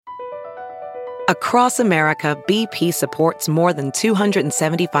Across America, BP supports more than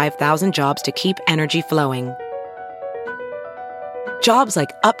 275,000 jobs to keep energy flowing. Jobs like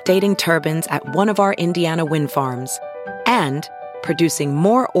updating turbines at one of our Indiana wind farms and producing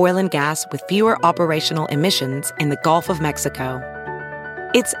more oil and gas with fewer operational emissions in the Gulf of Mexico.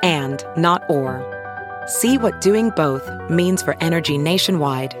 It's and, not or. See what doing both means for energy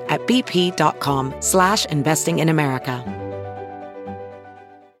nationwide at bp.com/investing in America.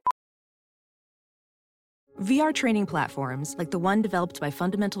 VR training platforms, like the one developed by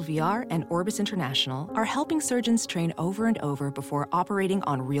Fundamental VR and Orbis International, are helping surgeons train over and over before operating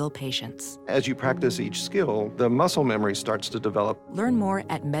on real patients. As you practice each skill, the muscle memory starts to develop. Learn more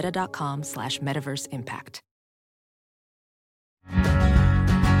at meta.com/metaverseimpact.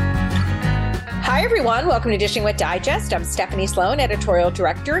 Hi, everyone. Welcome to Dishing with Digest. I'm Stephanie Sloan, editorial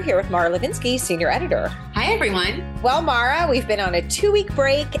director, here with Mara Levinsky, senior editor. Hi, everyone. Well, Mara, we've been on a 2-week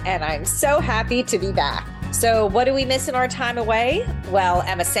break, and I'm so happy to be back. So what do we miss in our time away? Well,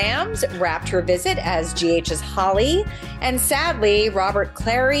 Emma Samms wrapped her visit as GH's Holly. And sadly, Robert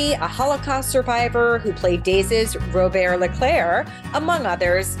Clary, a Holocaust survivor who played Daisy's Robert Leclerc, among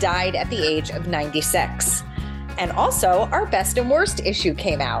others, died at the age of 96. And also, our Best and Worst issue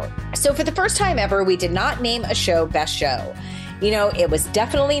came out. So for the first time ever, we did not name a show Best Show. You know, it was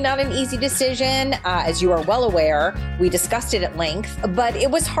definitely not an easy decision. As you are well aware, we discussed it at length, but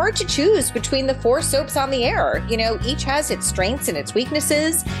it was hard to choose between the 4 soaps on the air. You know, each has its strengths and its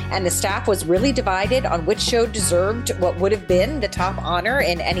weaknesses, and the staff was really divided on which show deserved what would have been the top honor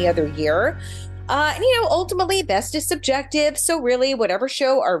in any other year. And, you know, ultimately, best is subjective. So really, whatever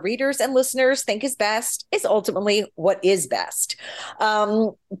show our readers and listeners think is best is ultimately what is best.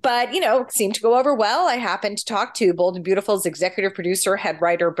 But, you know, it seemed to go over well. I happened to talk to Bold and Beautiful's executive producer, head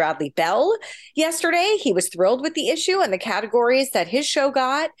writer Bradley Bell yesterday. He was thrilled with the issue and the categories that his show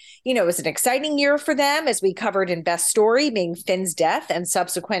got. You know, it was an exciting year for them, as we covered in Best Story, being Finn's death and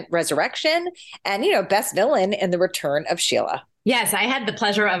subsequent resurrection, and, you know, Best Villain in the return of Sheila. Yes, I had the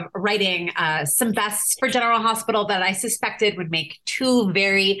pleasure of writing some bests for General Hospital that I suspected would make 2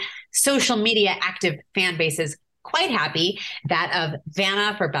 very social media active fan bases quite happy. That of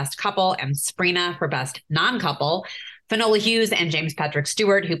Vanna for Best Couple and Sprina for Best Non-Couple. Finola Hughes and James Patrick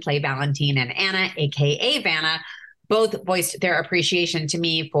Stewart, who play Valentine and Anna, aka Vanna, both voiced their appreciation to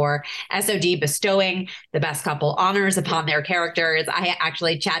me for SOD bestowing the Best Couple honors upon their characters. I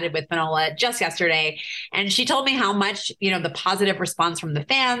actually chatted with Finola just yesterday, and she told me how much, you know, the positive response from the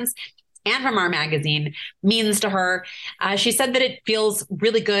fans and from our magazine means to her. She said that it feels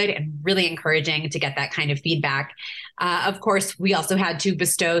really good and really encouraging to get that kind of feedback. Of course, we also had to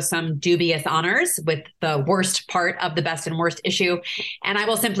bestow some dubious honors with the worst part of the Best and Worst issue. And I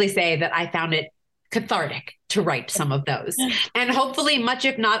will simply say that I found it cathartic to write some of those. And hopefully much,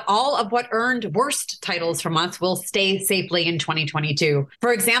 if not all, of what earned worst titles from us will stay safely in 2022.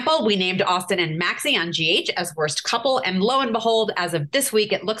 For example, we named Austin and Maxie on GH as Worst Couple, and lo and behold, as of this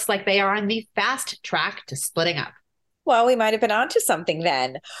week, it looks like they are on the fast track to splitting up. Well, we might have been onto something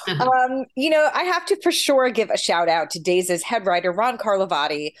then. You know, I have to for sure give a shout out to Daisy's head writer, Ron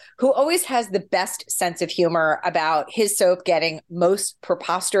Carlivati, who always has the best sense of humor about his soap getting most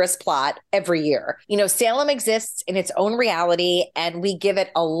preposterous plot every year. You know, Salem exists in its own reality, and we give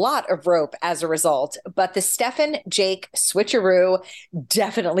it a lot of rope as a result. But the Stefan Jake switcheroo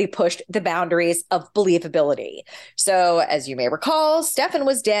definitely pushed the boundaries of believability. So, as you may recall, Stefan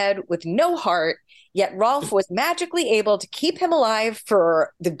was dead with no heart. Yet Rolf was magically able to keep him alive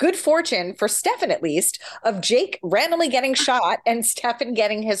for the good fortune, for Stefan at least, of Jake randomly getting shot and Stefan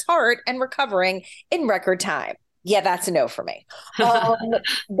getting his heart and recovering in record time. Yeah, that's a no for me.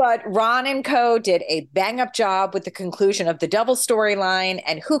 But Ron and co. did a bang-up job with the conclusion of the double storyline,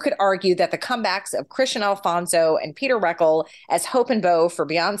 and who could argue that the comebacks of Christian Alfonso and Peter Reckel as Hope and Bo for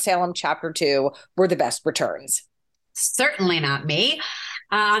Beyond Salem Chapter 2 were the best returns. Certainly not me.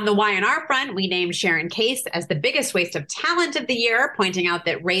 On the Y&R front, we named Sharon Case as the biggest waste of talent of the year, pointing out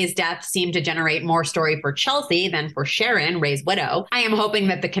that Ray's death seemed to generate more story for Chelsea than for Sharon, Ray's widow. I am hoping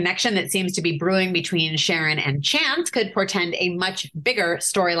that the connection that seems to be brewing between Sharon and Chance could portend a much bigger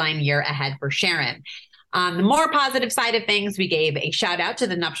storyline year ahead for Sharon. On the more positive side of things, we gave a shout out to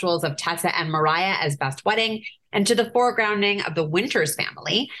the nuptials of Tessa and Mariah as Best Wedding and to the foregrounding of the Winters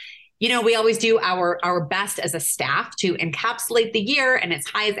family. You know, we always do our best as a staff to encapsulate the year and its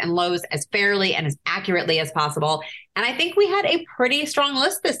highs and lows as fairly and as accurately as possible. And I think we had a pretty strong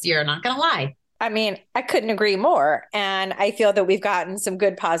list this year, not going to lie. I mean, I couldn't agree more. And I feel that we've gotten some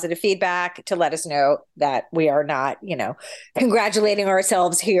good positive feedback to let us know that we are not, congratulating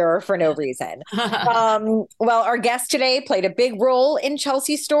ourselves here for no reason. Well, our guest today played a big role in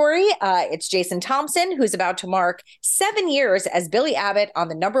Chelsea's story. It's Jason Thompson, who's about to mark 7 years as Billy Abbott on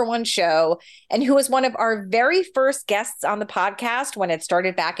the #1 show, and who was one of our very first guests on the podcast when it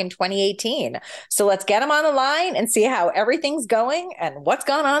started back in 2018. So let's get him on the line and see how everything's going and what's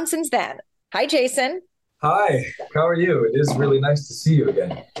gone on since then. Hi, Jason. Hi, how are you? It is really nice to see you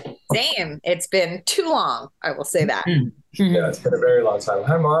again. Same. It's been too long, I will say that. Yeah, it's been a very long time.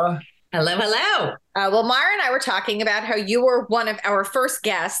 Hi, Mara. Hello, hello. Well, Mara and I were talking about how you were one of our first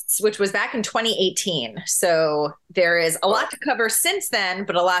guests, which was back in 2018. So there is a lot to cover since then,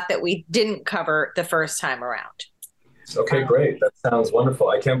 but a lot that we didn't cover the first time around. Okay, great. That sounds wonderful.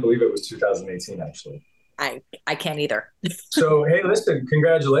 I can't believe it was 2018, actually. I can't either. So, hey, listen,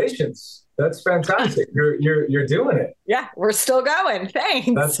 congratulations. That's fantastic. You're doing it. Yeah, we're still going. Thanks.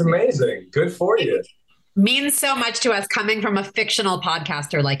 That's amazing. Good for you. Means so much to us coming from a fictional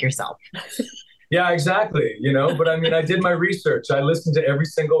podcaster like yourself. Yeah, exactly. But I mean, I did my research. I listened to every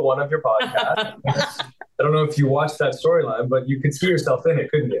single one of your podcasts. I don't know if you watched that storyline, but you could see yourself in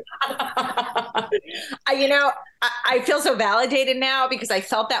it, couldn't you? I feel so validated now because I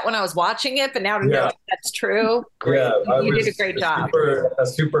felt that when I was watching it, but now to know that's true. Great. Yeah, you did a great job. A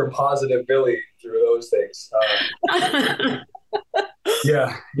super positive Billy through those things.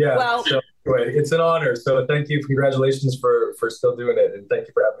 Yeah. Well, so anyway, it's an honor. So thank you. Congratulations for still doing it. And thank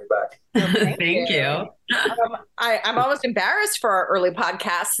you for having me back. Thank you. I'm almost embarrassed for our early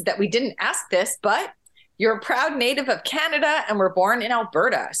podcasts that we didn't ask this, but you're a proud native of Canada and were born in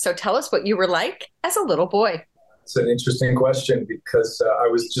Alberta. So tell us what you were like as a little boy. It's an interesting question because I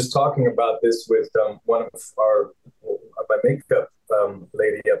was just talking about this with one of my makeup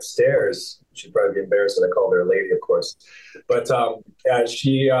lady upstairs. She'd probably be embarrassed that I called her a lady, of course. But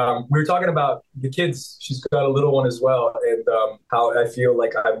we were talking about the kids. She's got a little one as well, and how I feel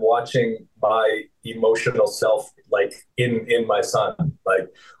like I'm watching my emotional self, like in my son. Like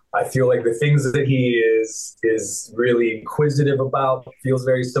I feel like the things that he is really inquisitive about feels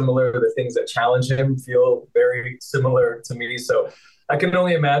very similar. The things that challenge him feel very similar to me. So I can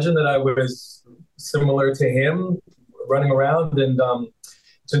only imagine that I was similar to him running around. And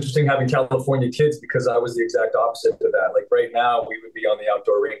it's interesting having California kids because I was the exact opposite to that. Like right now, we would be on the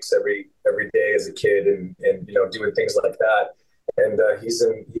outdoor rinks every day as a kid and doing things like that. And he's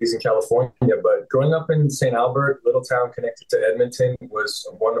in California, but growing up in St. Albert, little town connected to Edmonton, was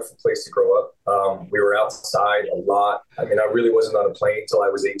a wonderful place to grow up. We were outside a lot. I mean, I really wasn't on a plane until I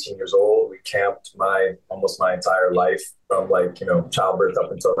was 18 years old. We camped almost my entire life from childbirth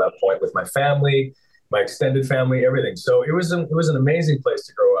up until that point with my family, my extended family, everything. So it was an amazing place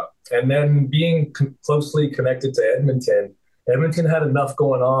to grow up. And then being closely connected to Edmonton had enough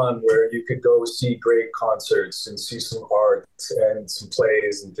going on where you could go see great concerts and see some art and some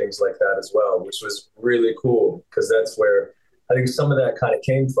plays and things like that as well, which was really cool because that's where I think some of that kind of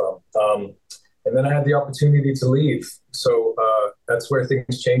came from. And then I had the opportunity to leave. So that's where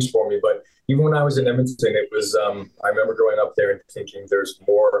things changed for me. But even when I was in Edmonton, it was, I remember growing up there and thinking there's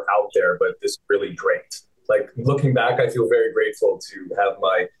more out there, but this is really great. Like looking back, I feel very grateful to have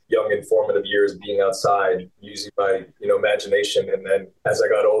my young and formative years being outside, using my imagination, and then as I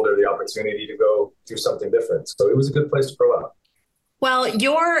got older, the opportunity to go do something different. So it was a good place to grow up. Well,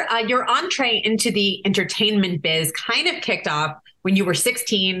 your entree into the entertainment biz kind of kicked off when you were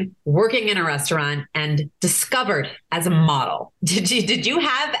 16, working in a restaurant and discovered as a model. Did you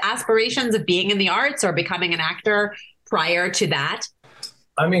have aspirations of being in the arts or becoming an actor prior to that?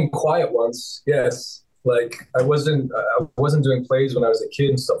 I mean, quiet ones, yes. Like I wasn't doing plays when I was a kid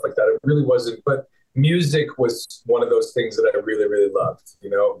and stuff like that. It really wasn't. But music was one of those things that I really, really loved.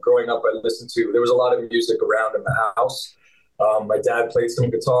 Growing up, there was a lot of music around in the house. My dad played some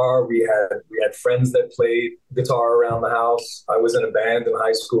guitar. We had friends that played guitar around the house. I was in a band in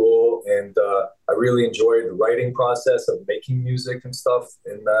high school, and I really enjoyed the writing process of making music and stuff.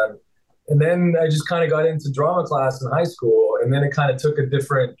 And then I just kind of got into drama class in high school, and then it kind of took a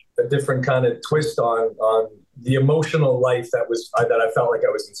different kind of twist on the emotional life that I felt like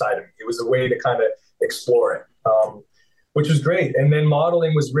I was inside of me. It was a way to kind of explore it, which was great. And then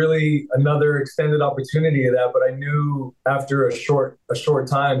modeling was really another extended opportunity of that. But I knew after a short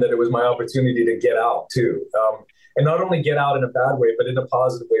time that it was my opportunity to get out too. And not only get out in a bad way, but in a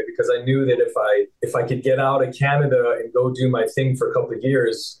positive way, because I knew that if I could get out of Canada and go do my thing for a couple of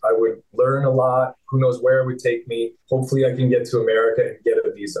years, I would learn a lot. Who knows where it would take me. Hopefully I can get to America and get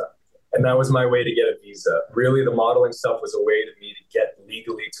a visa. And that was my way to get a visa. Really, the modeling stuff was a way to me to get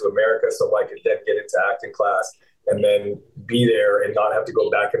legally to America so I could then get into acting class and then be there and not have to go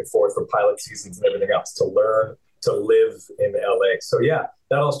back and forth for pilot seasons and everything else, to learn to live in LA. So yeah,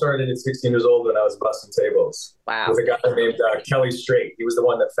 that all started at 16 years old when I was busting tables. Wow. With a guy named Kelly Strait. He was the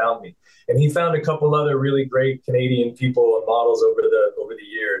one that found me. And he found a couple other really great Canadian people and models over the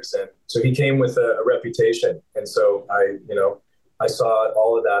years. And so he came with a reputation. And so I saw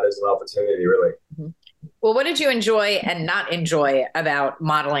all of that as an opportunity, really. Mm-hmm. Well, what did you enjoy and not enjoy about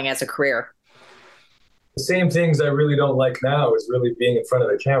modeling as a career? The same things I really don't like now is really being in front of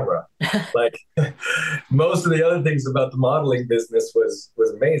the camera. Like most of the other things about the modeling business was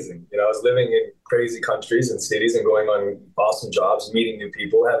amazing. I was living in crazy countries and cities and going on awesome jobs, meeting new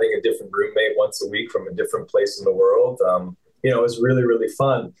people, having a different roommate once a week from a different place in the world. It was really, really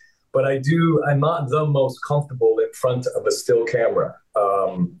fun. But I'm not the most comfortable in front of a still camera,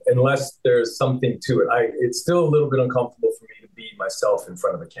 unless there's something to it. It's still a little bit uncomfortable for me to be myself in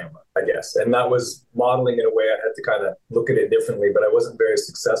front of a camera, I guess. And that was modeling in a way I had to kind of look at it differently, but I wasn't very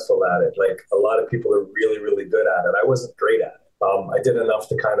successful at it. Like a lot of people are really, really good at it. I wasn't great at it. I did enough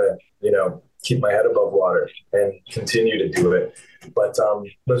to kind of, keep my head above water and continue to do it. But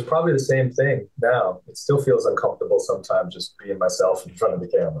it's probably the same thing now. It still feels uncomfortable sometimes just being myself in front of the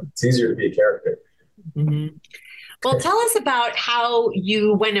camera. It's easier to be a character. Mm-hmm. Well, tell us about how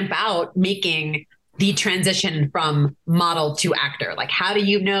you went about making the transition from model to actor. Like, how do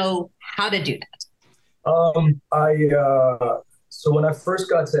you know how to do that? So when I first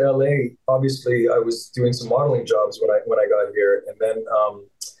got to LA, obviously I was doing some modeling jobs when I got here. And then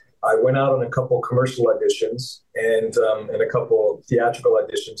I went out on a couple commercial auditions and a couple theatrical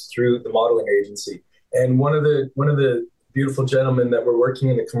auditions through the modeling agency. And one of the beautiful gentlemen that were working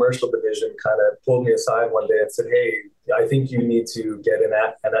in the commercial division kind of pulled me aside one day and said, "Hey, I think you need to get an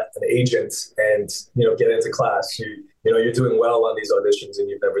agent and get into class. You're doing well on these auditions and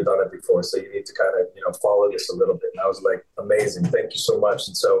you've never done it before, so you need to kind of follow this a little bit." And I was like, "Amazing, thank you so much."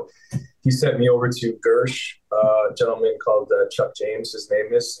 And so he sent me over to Gersh, a gentleman called Chuck James, his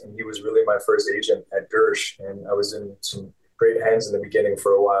name is, and he was really my first agent at Gersh. And I was in some great hands in the beginning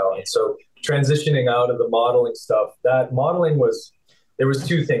for a while. And so transitioning out of the modeling stuff, there was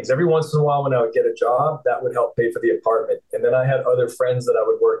two things. Every once in a while when I would get a job, that would help pay for the apartment. And then I had other friends that I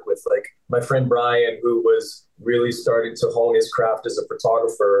would work with, like my friend Brian, who was really starting to hone his craft as a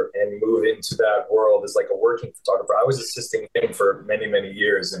photographer and move into that world as like a working photographer. I was assisting him for many, many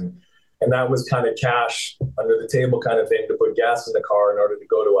years. And that was kind of cash under the table kind of thing to put gas in the car in order to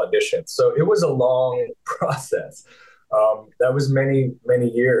go to auditions. So it was a long process. That was many, many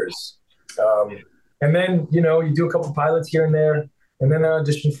years. And then, you do a couple pilots here and there. And then I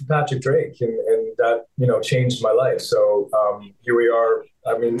auditioned for Patrick Drake, and that, changed my life. So here we are.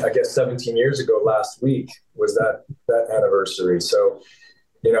 I mean, I guess 17 years ago last week was that anniversary. So,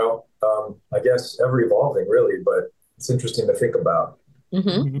 I guess ever evolving, really, but it's interesting to think about.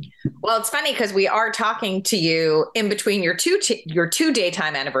 Mm-hmm. Well, it's funny because we are talking to you in between your two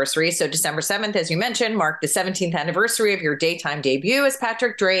daytime anniversaries. So December 7th, as you mentioned, marked the 17th anniversary of your daytime debut as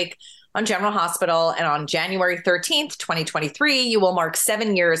Patrick Drake on General Hospital. And on January 13th, 2023, you will mark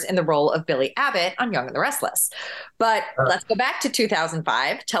 7 years in the role of Billy Abbott on Young and the Restless. But let's go back to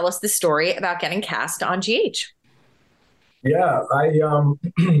 2005. Tell us the story about getting cast on GH. Yeah,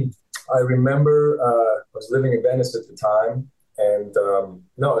 I remember I was living in Venice at the time. And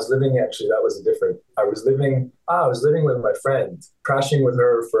no, I was living, actually, that was I was living with my friend, crashing with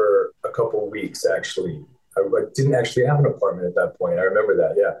her for a couple of weeks, actually. I didn't actually have an apartment at that point. I remember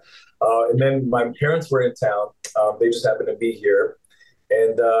that, yeah. And then my parents were in town. They just happened to be here.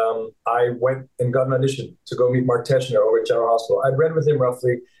 And I went and got an audition to go meet Mark Teschner over at General Hospital. I'd read with him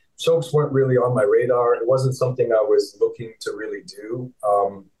roughly. Soaps weren't really on my radar. It wasn't something I was looking to really do.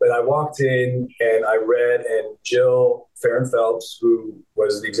 But I walked in and I read, and Jill Farron Phelps, who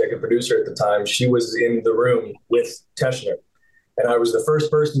was the executive producer at the time, she was in the room with Teschner. And I was the first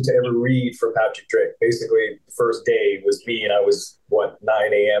person to ever read for Patrick Drake. Basically, the first day was me, and I was, 9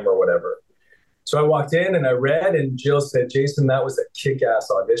 a.m. or whatever. So I walked in and I read, and Jill said, "Jason, that was a kick-ass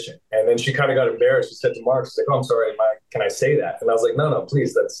audition." And then she kind of got embarrassed. She said to Mark, she's like, "Oh, I'm sorry, can I say that?" And I was like, no,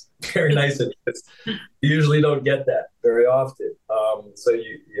 please, that's very nice of you. You usually don't get that very often. So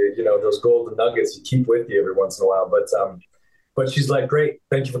you know, those golden nuggets you keep with you every once in a while. But she's like, "Great,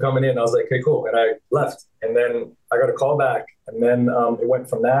 thank you for coming in." I was like, "Okay, cool." And I left. And then I got a call back. And then it went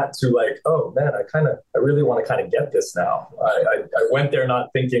from that to like, "Oh man, I really want to kind of get this now." I went there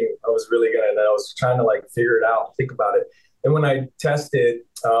not thinking I was really gonna, and I was trying to like figure it out, think about it. And when I tested,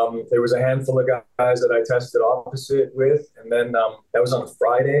 there was a handful of guys that I tested opposite with. And then that was on a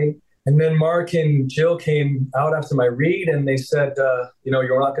Friday. And then Mark and Jill came out after my read and they said,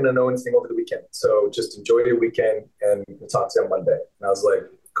 you're not going to know anything over the weekend. So just enjoy your weekend and we'll talk to you on Monday. And I was like,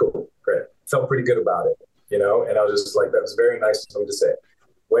 cool, great. Felt pretty good about it, and I was just like, that was very nice of him to say.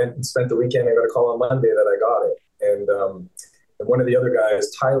 Went and spent the weekend. I got a call on Monday that I got it. And one of the other guys,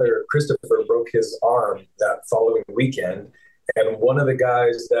 Tyler Christopher, broke his arm that following weekend. And one of the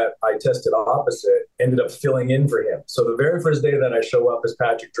guys that I tested opposite ended up filling in for him. So the very first day that I show up as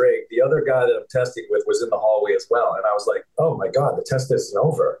Patrick Drake, the other guy that I'm testing with was in the hallway as well. And I was like, oh my God, the test isn't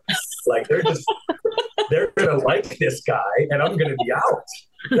over. Like they're going to like this guy and I'm going to be out.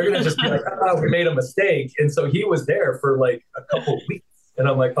 They're going to just be like, we made a mistake. And so he was there for like a couple of weeks. And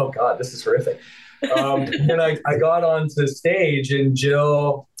I'm like, oh God, this is horrific. And I got onto stage and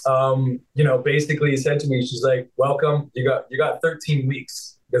Jill, basically said to me, she's like, welcome, you got 13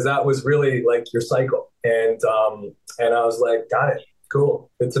 weeks because that was really like your cycle. And I was like, got it.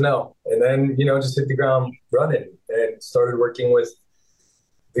 Cool. Good to know. And then, just hit the ground running and started working with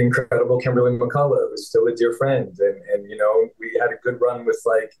the incredible Kimberly McCullough, who's still a dear friend. And we had a good run with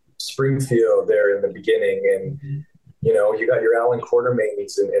like Springfield there in the beginning. And, you got your Alan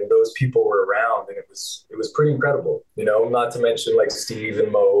Quartermains and those people were around and it was pretty incredible, not to mention like Steve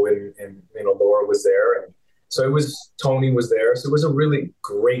and Mo and Laura was there. And so Tony was there. So it was a really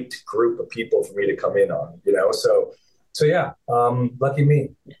great group of people for me to come in on, so yeah, lucky me.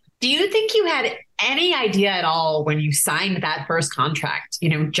 Do you think you had any idea at all when you signed that first contract,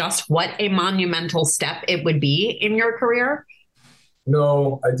 just what a monumental step it would be in your career?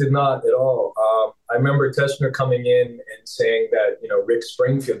 No, I did not at all. I remember Teschner coming in and saying that, Rick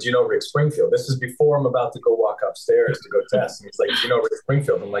Springfield, do you know Rick Springfield? This is before I'm about to go walk upstairs to go test. And he's like, do you know Rick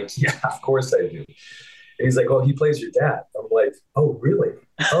Springfield? I'm like, yeah, of course I do. And he's like, oh, he plays your dad. I'm like, oh, really?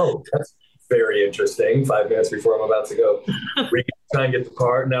 Oh, that's very interesting. 5 minutes before I'm about to go try and get the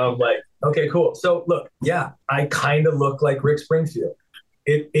part. Now I'm like, okay, cool. So look, yeah, I kind of look like Rick Springfield.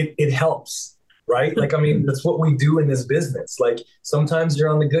 It helps. Right? Like, I mean, that's what we do in this business. Like sometimes you're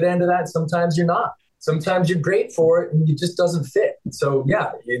on the good end of that. Sometimes you're not. Sometimes you're great for it and it just doesn't fit. So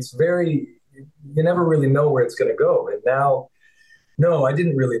yeah, you never really know where it's going to go. And now, no, I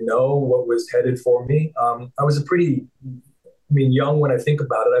didn't really know what was headed for me. I was young when I think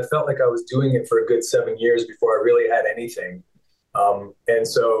about it. I felt like I was doing it for a good 7 years before I really had anything. And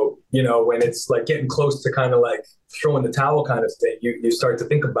so, when it's like getting close to kind of like throwing the towel kind of thing, you start to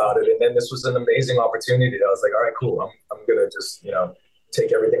think about it. And then this was an amazing opportunity. I was like, all right, cool. I'm going to just,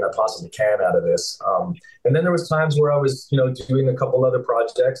 take everything I possibly can out of this. And then there was times where I was, doing a couple other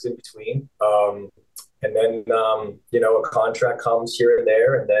projects in between. And then, a contract comes here and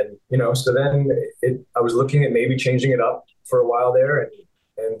there. And then, so then I was looking at maybe changing it up for a while there.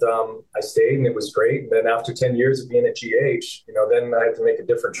 And I stayed and it was great. And then after 10 years of being at GH, then I had to make a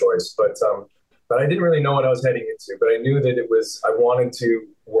different choice. But I didn't really know what I was heading into, but I knew that I wanted to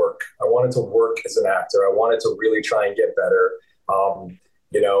work. I wanted to work as an actor. I wanted to really try and get better.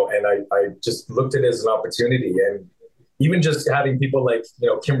 And I just looked at it as an opportunity. And even just having people like,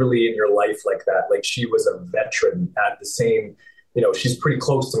 Kimberly in your life like that, like she was a veteran at the same, she's pretty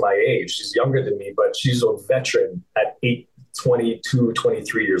close to my age. She's younger than me, but she's a veteran at 22,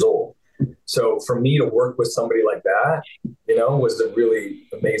 23 years old. So for me to work with somebody like that, was a really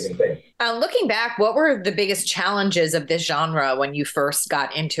amazing thing. Looking back, what were the biggest challenges of this genre when you first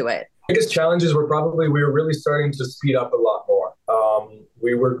got into it? Biggest challenges were probably we were really starting to speed up a lot more.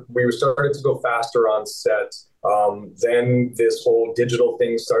 We were starting to go faster on set. Then this whole digital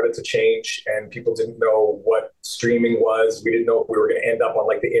thing started to change and people didn't know what streaming was. We didn't know if we were going to end up on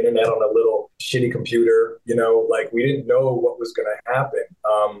like the internet on a little shitty computer, like we didn't know what was going to happen.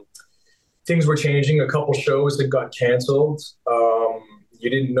 Things were changing. A couple shows that got canceled. You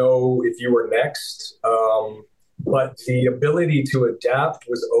didn't know if you were next. But the ability to adapt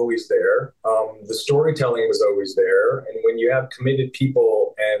was always there. The storytelling was always there. And when you have committed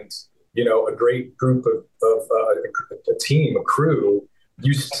people and, a great group of a team, a crew,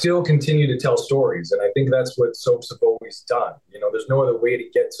 you still continue to tell stories. And I think that's what soaps have always done. There's no other way to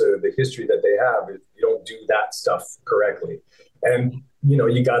get to the history that they have if you don't do that stuff correctly. And,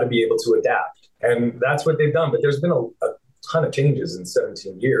 you got to be able to adapt. And that's what they've done. But there's been a ton of changes in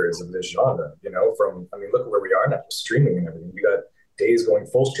 17 years of this genre, look at where we are now, streaming and everything. You got days going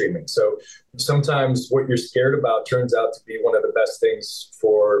full streaming. So sometimes what you're scared about turns out to be one of the best things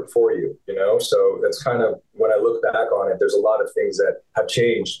for you, So that's kind of, when I look back on it, there's a lot of things that have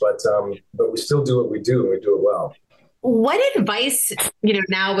changed, but we still do what we do and we do it well. What advice,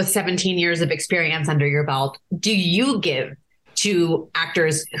 now with 17 years of experience under your belt, do you give to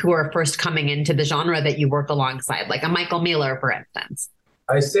actors who are first coming into the genre that you work alongside, like a Michael Miller, for instance?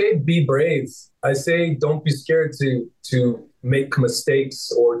 I say be brave. I say don't be scared to make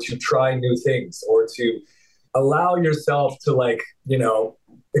mistakes or to try new things or to allow yourself to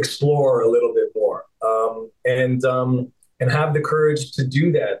explore a little bit more, and have the courage to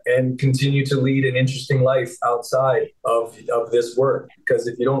do that and continue to lead an interesting life outside of this work. Because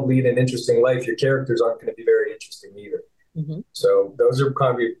if you don't lead an interesting life, your characters aren't going to be very interesting either. Mm-hmm. So those are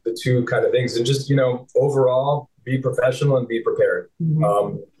probably the two kind of things. And just, overall, be professional and be prepared.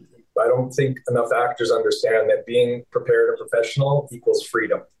 Mm-hmm. I don't think enough actors understand that being prepared and professional equals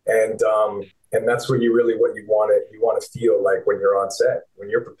freedom. And that's what you want to feel like when you're on set. When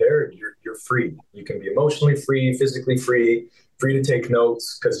you're prepared, you're free. You can be emotionally free, physically free to take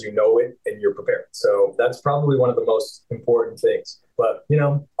notes because you know it and you're prepared. So that's probably one of the most important things. But,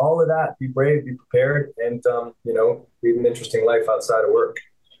 all of that, be brave, be prepared, and, lead an interesting life outside of work.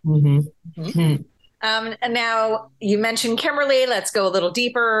 Mm-hmm. Mm-hmm. And now you mentioned Kimberly. Let's go a little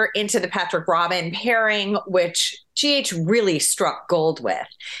deeper into the Patrick Robin pairing, which GH really struck gold with.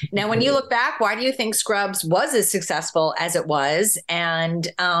 Now, when you look back, why do you think Scrubs was as successful as it was? And,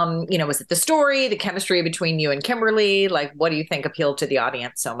 was it the story, the chemistry between you and Kimberly? Like, what do you think appealed to the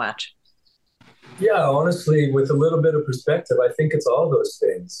audience so much? Yeah, honestly, with a little bit of perspective, I think it's all those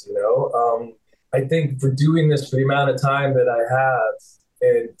things, I think for doing this for the amount of time that I have,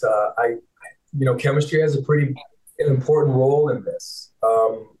 and chemistry has a pretty important role in this.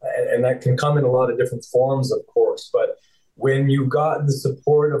 And that can come in a lot of different forms, of course. But when you've got the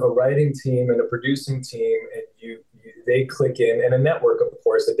support of a writing team and a producing team, and they click in, and a network, of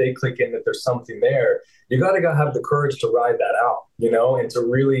course, that they click in that there's something there, you got to have the courage to ride that out, and to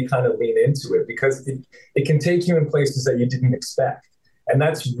really kind of lean into it, because it can take you in places that you didn't expect. And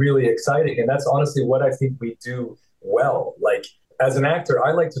that's really exciting. And that's honestly what I think we do well. Like, as an actor,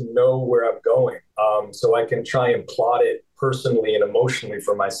 I like to know where I'm going, so I can try and plot it personally and emotionally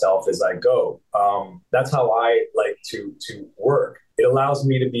for myself as I go. That's how I like to work. It allows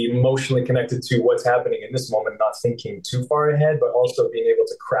me to be emotionally connected to what's happening in this moment, not thinking too far ahead, but also being able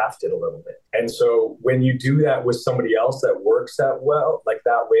to craft it a little bit. And so when you do that with somebody else that works that well, like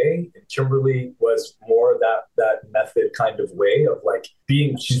that way, and Kimberly was more that method kind of way of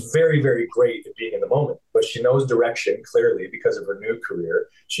she's very, very great at being in the moment, but she knows direction clearly because of her new career.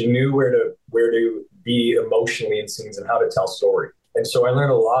 She knew where to be emotionally in scenes and how to tell story. And so I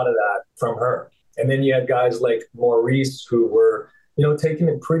learned a lot of that from her. And then you had guys like Maurice who were, taking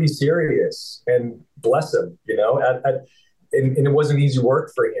it pretty serious, and bless him, and it wasn't easy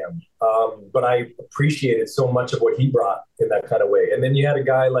work for him. But I appreciated so much of what he brought in that kind of way. And then you had a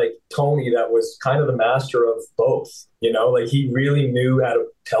guy like Tony that was kind of the master of both, he really knew how to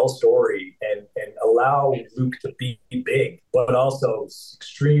tell story and allow Luke to be big, but also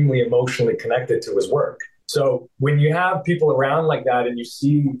extremely emotionally connected to his work. So when you have people around like that and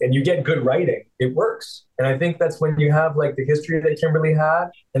you get good writing, it works. And I think that's when you have the history that Kimberly had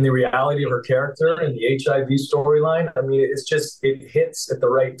and the reality of her character and the HIV storyline. I mean, it hits at the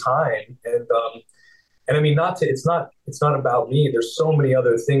right time. And I mean, it's not about me. There's so many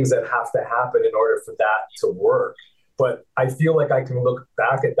other things that have to happen in order for that to work. But I feel like I can look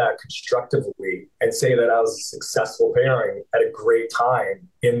back at that constructively and say that I was a successful pairing at a great time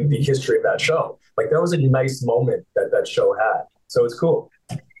in the history of that show. That was a nice moment that show had. So it's cool.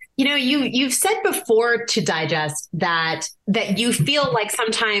 You've said before to Digest that you feel like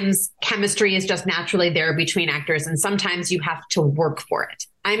sometimes chemistry is just naturally there between actors, and sometimes you have to work for it.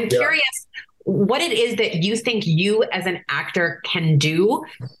 I'm curious what it is that you think you as an actor can do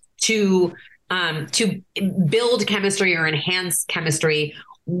to build chemistry or enhance chemistry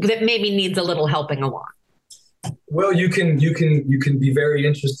that maybe needs a little helping along. Well, you can be very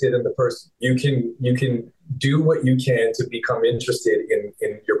interested in the person. You can do what you can to become interested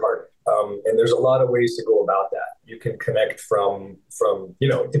in your partner. And there's a lot of ways to go about that. You can connect from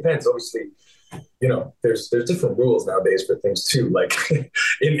it depends, obviously. There's different rules nowadays for things too. Like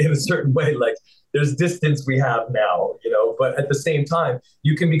in a certain way, there's distance we have now, but at the same time,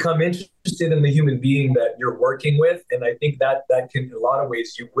 you can become interested in the human being that you're working with. And I think that can, in a lot of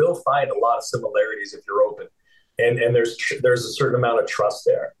ways, you will find a lot of similarities if you're open. And there's a certain amount of trust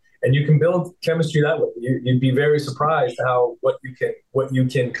there, and you can build chemistry that way. You'd be very surprised how what you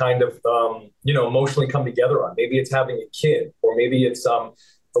can kind of emotionally come together on. Maybe it's having a kid, or maybe it's the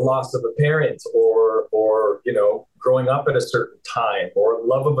loss of a parent, or growing up at a certain time, or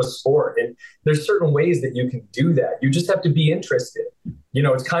love of a sport. And there's certain ways that you can do that. You just have to be interested.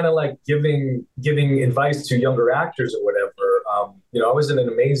 It's kind of like giving advice to younger actors or whatever. I was in an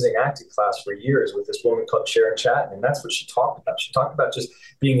amazing acting class for years with this woman called Sharon Chatton, and that's what she talked about. She talked about just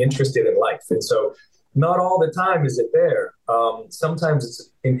being interested in life. And so not all the time is it there. Sometimes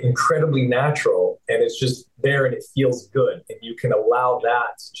it's incredibly natural and it's just there and it feels good. And you can allow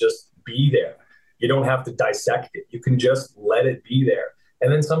that to just be there. You don't have to dissect it. You can just let it be there.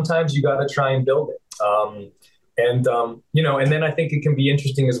 And then sometimes you got to try and build it. And then I think it can be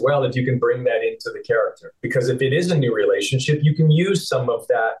interesting as well if you can bring that into the character, because if it is a new relationship, you can use some of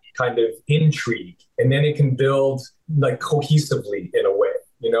that kind of intrigue and then it can build like cohesively in a way,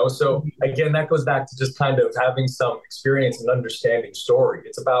 So again, that goes back to just kind of having some experience and understanding story.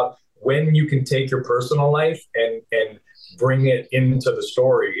 It's about when you can take your personal life and bring it into the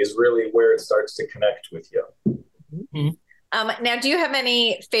story is really where it starts to connect with you. Mm-hmm. Now, do you have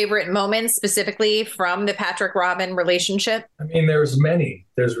any favorite moments specifically from the Patrick Robin relationship? I mean, there's many.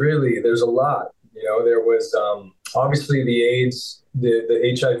 There's a lot. There was obviously the AIDS,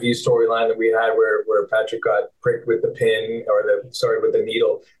 the HIV storyline that we had where Patrick got pricked with the pin with the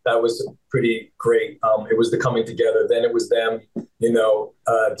needle. That was pretty great. It was the coming together. Then it was them,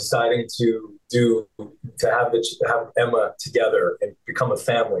 deciding to have Emma together and become a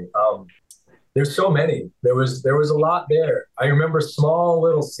family. There's so many. There was a lot there. I remember small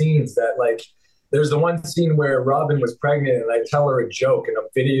little scenes that there's the one scene where Robin was pregnant and I tell her a joke and I'm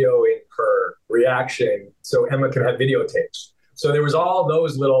videoing her reaction so Emma can have videotapes. So there was all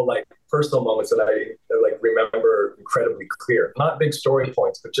those little personal moments that I remember incredibly clear. Not big story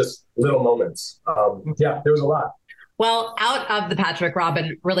points, but just little moments. There was a lot. Well, out of the Patrick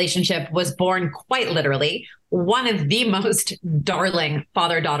Robin relationship was born quite literally one of the most darling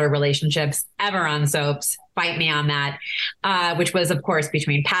father-daughter relationships ever on soaps. Fight me on that, which was, of course,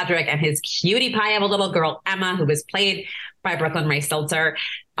 between Patrick and his cutie pie of a little girl, Emma, who was played by Brooklyn Rae Stiltzer.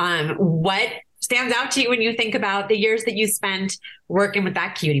 What stands out to you when you think about the years that you spent working with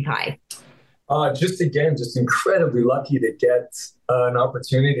that cutie pie? Just incredibly lucky to get an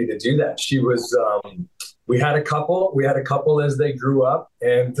opportunity to do that. She was... We had a couple as they grew up,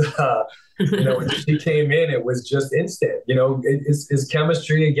 and when she came in, it was just instant. It's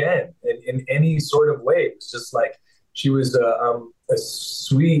chemistry again in any sort of way. It was just she was a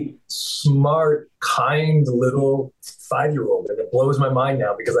sweet, smart, kind little 5-year-old, and it blows my mind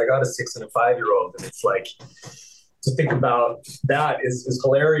now because I got a 6 and a 5-year-old, and it's to think about that is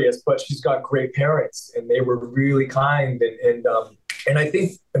hilarious. But she's got great parents, and they were really kind and I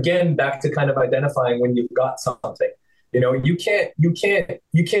think, again, back to kind of identifying when you've got something, you can't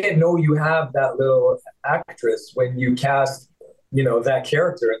know you have that little actress when you cast, that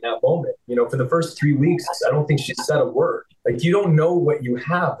character in that moment. For the first 3 weeks, I don't think she said a word. You don't know what you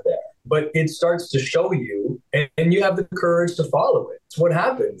have there, but it starts to show you and you have the courage to follow it. It's what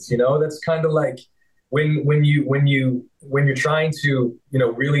happens, that's kind of when you're trying to,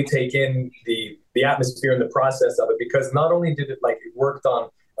 really take in the atmosphere and the process of it, because not only did it worked on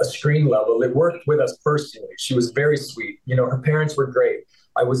a screen level, it worked with us personally. She was very sweet. Her parents were great.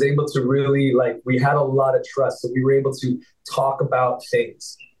 I was able to really we had a lot of trust. So we were able to talk about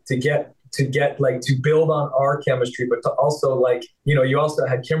things to build on our chemistry, but to also you also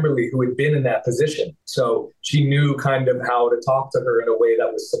had Kimberly who had been in that position. So she knew kind of how to talk to her in a way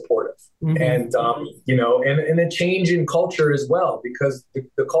that was supportive. Mm-hmm. And a change in culture as well, because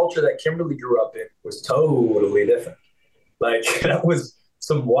the culture that Kimberly grew up in was totally different. That was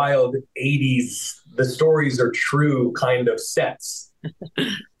some wild 80s, the stories are true kind of sets.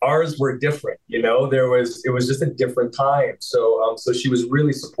 Ours were different, it was just a different time. So she was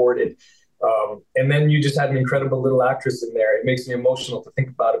really supported. And then you just had an incredible little actress in there. It makes me emotional to think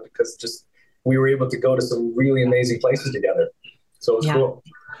about it because we were able to go to some really amazing places together. So it was cool.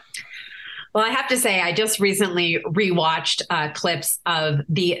 Well, I have to say, I just recently rewatched clips of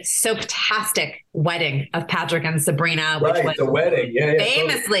the soaptastic wedding of Patrick and Sabrina, which was the wedding.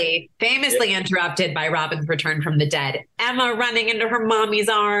 famously interrupted by Robin's return from the dead. Emma running into her mommy's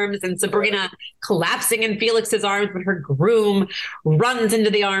arms and Sabrina collapsing in Felix's arms when her groom runs into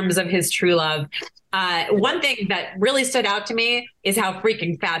the arms of his true love. One thing that really stood out to me is how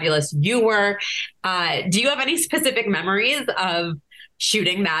freaking fabulous you were. Do you have any specific memories of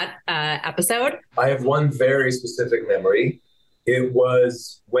shooting that episode? I have one very specific memory. It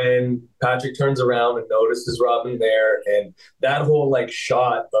was when Patrick turns around and notices Robin there, and that whole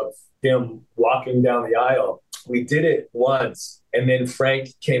shot of him walking down the aisle. We did it once, and then Frank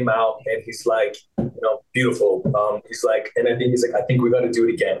came out and he's beautiful. I think we got to do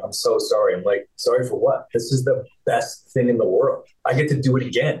it again. I'm so sorry. I'm sorry for what? This is the best thing in the world. I get to do it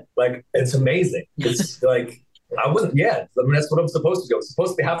again. It's amazing. It's that's what I'm supposed to do. I'm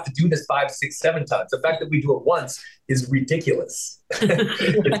supposed to have to do this 5, 6, 7 times. The fact that we do it once is ridiculous.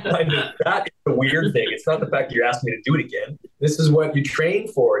 It's that is the weird thing. It's not the fact that you're asking me to do it again. This is what you train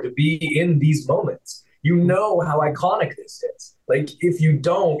for, to be in these moments. You know how iconic this is. Like, if you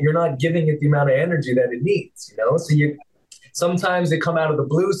don't, you're not giving it the amount of energy that it needs, So sometimes they come out of the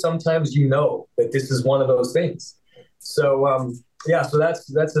blue. Sometimes you know that this is one of those things. So, so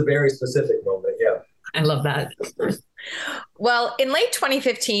that's a very specific moment. Yeah. I love that. Well, in late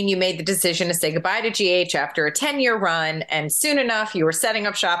 2015, you made the decision to say goodbye to GH after a 10-year run, and soon enough, you were setting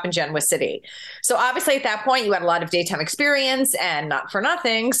up shop in Genoa City. So obviously at that point, you had a lot of daytime experience, and not for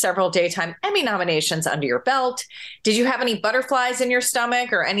nothing, several daytime Emmy nominations under your belt. Did you have any butterflies in your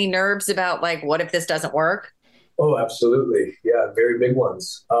stomach or any nerves about, like, what if this doesn't work? Oh, absolutely. Yeah, very big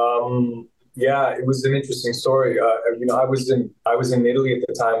ones. Yeah, it was an interesting story. I was in Italy at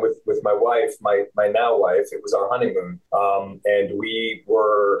the time with my wife, my now wife. It was our honeymoon, and we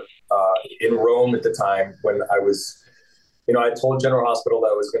were in Rome at the time when I was. I told General Hospital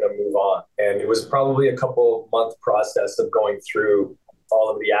that I was going to move on, and it was probably a couple month process of going through all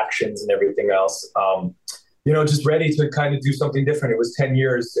of the actions and everything else. Just ready to kind of do something different. It was 10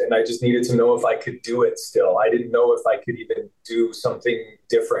 years and I just needed to know if I could do it still. I didn't know if I could even do something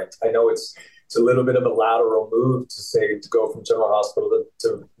different. I know it's a little bit of a lateral move to go from General Hospital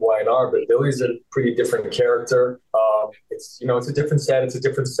to Y&R, but Billy's a pretty different character. It's a different set. It's a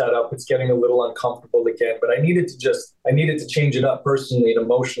different setup. It's getting a little uncomfortable again, but I needed to change it up personally and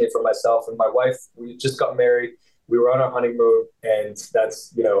emotionally for myself and my wife. We just got married. We were on our honeymoon, and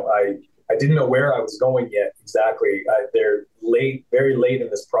that's, I didn't know where I was going yet exactly. They're very late in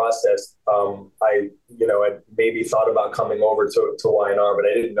this process. I maybe thought about coming over to Y&R, but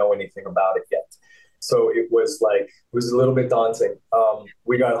I didn't know anything about it yet. So it was a little bit daunting.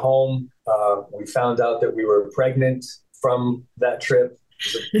 We got home. We found out that we were pregnant from that trip.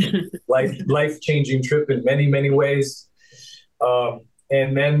 It was a life-changing trip in many, many ways.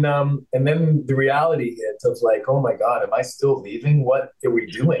 And then the reality hit of like, oh my God, am I still leaving? What are we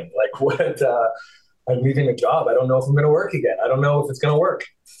doing? Like, what? I'm leaving a job. I don't know if I'm going to work again. I don't know if it's going to work.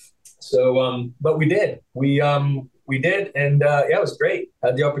 So, but we did. We did, and it was great.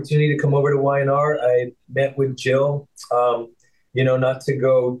 Had the opportunity to come over to Y&R. I met with Jill. Not to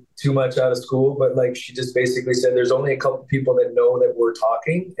go too much out of school, but like she just basically said, there's only a couple people that know that we're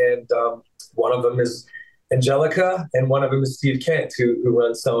talking, and one of them is Angelica, and one of them is Steve Kent, who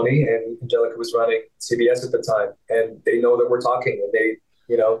runs Sony, and Angelica was running CBS at the time, and they know that we're talking, and they,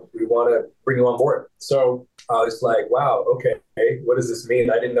 we want to bring you on board. So I was like, wow, okay, what does this mean?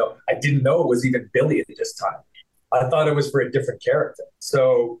 I didn't know it was even Billy at this time. I thought it was for a different character.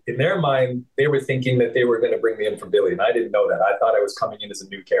 So in their mind, they were thinking that they were going to bring me in for Billy, and I didn't know that. I thought I was coming in as a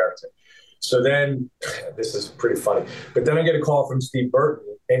new character. So then, this is pretty funny, but then I get a call from Steve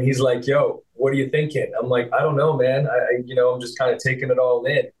Burton, and he's like, yo, what are you thinking? I'm like, I don't know, man. I'm just kind of taking it all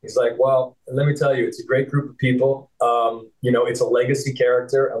in. He's like, well, let me tell you, it's a great group of people. It's a legacy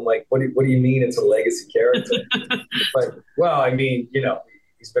character. I'm like, what do you mean it's a legacy character? Like, well, I mean,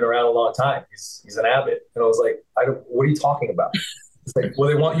 he's been around a long time. He's an Abbott. And I was like, what are you talking about? He's like, well,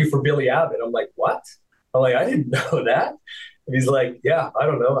 they want you for Billy Abbott. I'm like, what? I'm like, I didn't know that. And he's like, yeah, I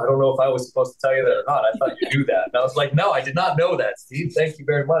don't know. I don't know if I was supposed to tell you that or not. I thought you knew that. And I was like, no, I did not know that, Steve. Thank you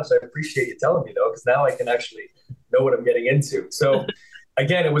very much. I appreciate you telling me, though, because now I can actually know what I'm getting into. So,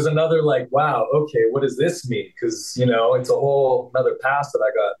 again, it was another like, wow, okay, what does this mean? Because, it's a whole another pass that I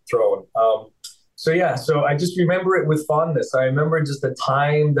got thrown. So I just remember it with fondness. I remember just the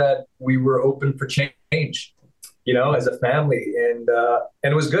time that we were open for change, as a family. And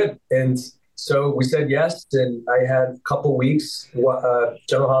it was good. And so we said yes, and I had a couple weeks.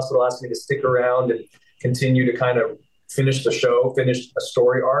 General Hospital asked me to stick around and continue to kind of finish the show, finish a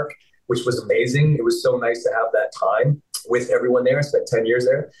story arc, which was amazing. It was so nice to have that time with everyone there. I spent 10 years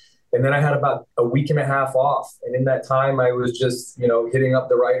there. And then I had about a week and a half off. And in that time, I was just, hitting up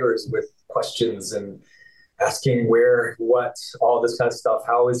the writers with questions and asking where, what, all this kind of stuff.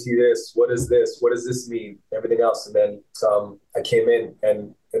 How is he this? What is this? What does this mean? Everything else. And then I came in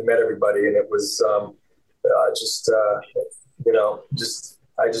and met everybody, and it was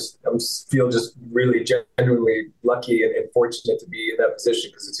I feel just really genuinely lucky and fortunate to be in that position,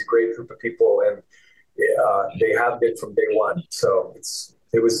 because it's a great group of people, and they have been from day one. So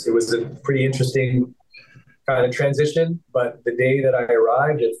it was a pretty interesting kind of transition, but the day that I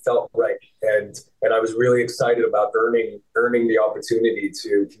arrived, it felt right, and I was really excited about earning the opportunity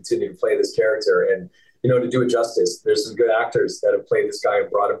to continue to play this character. And to do it justice, there's some good actors that have played this guy and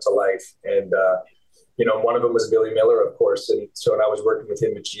brought him to life. And, one of them was Billy Miller, of course. And so I was working with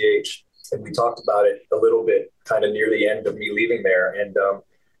him at GH, and we talked about it a little bit kind of near the end of me leaving there. And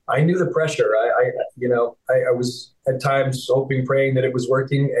I knew the pressure. I was at times hoping, praying that it was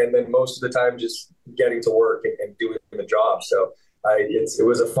working. And then most of the time just getting to work and doing the job. So it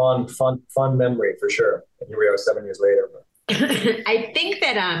was a fun memory for sure. And here we are 7 years later. I think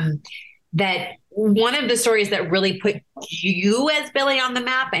that one of the stories that really put you as Billy on the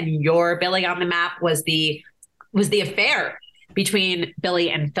map and your Billy on the map was the affair between Billy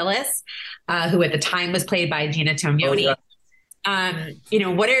and Phyllis, who at the time was played by Gina Tognoni. Oh,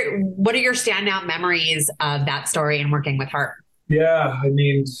 yeah. What are your standout memories of that story and working with her? Yeah, I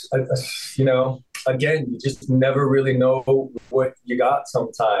mean, again, you just never really know what you got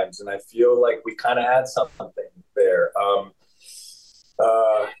sometimes. And I feel like we kind of had something there.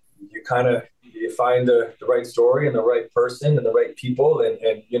 You find the right story and the right person and the right people.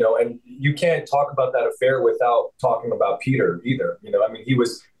 And you can't talk about that affair without talking about Peter either. He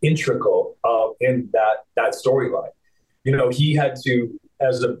was integral in that storyline. He had to,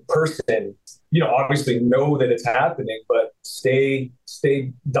 as a person, obviously know that it's happening, but stay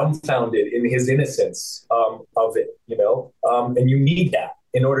dumbfounded in his innocence of it, and you need that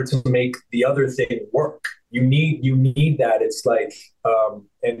in order to make the other thing work. You need that. It's like,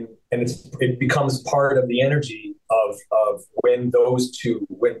 and it becomes part of the energy of when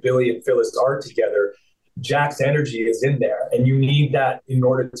Billy and Phyllis are together. Jack's energy is in there, and you need that in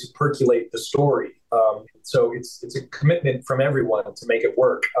order to percolate the story. So it's a commitment from everyone to make it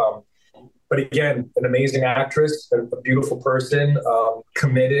work. But again, an amazing actress, a beautiful person,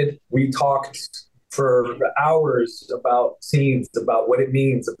 committed. We talked for hours about scenes, about what it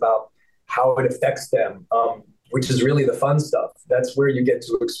means, about how it affects them, which is really the fun stuff. That's where you get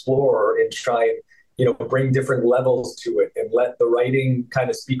to explore and try and, bring different levels to it and let the writing kind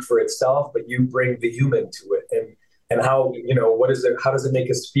of speak for itself, but you bring the human to it and how, how does it make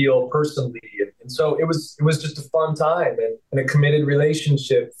us feel personally? And so it was just a fun time and a committed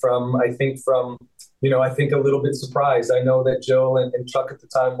relationship I think a little bit surprised. I know that Joe and Chuck at the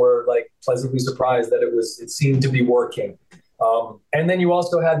time were like pleasantly surprised that it seemed to be working. And then you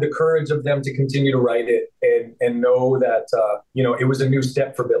also had the courage of them to continue to write it and know that, it was a new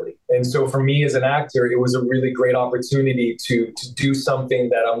step for Billy. And so for me as an actor, it was a really great opportunity to do something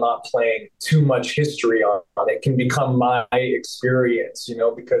that I'm not playing too much history on. It can become my experience,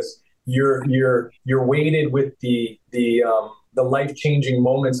 because you're weighted with the life-changing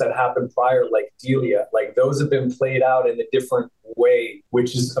moments that happened prior, like Delia, like those have been played out in a different way,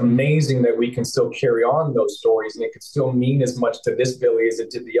 which is amazing that we can still carry on those stories and it could still mean as much to this Billy as it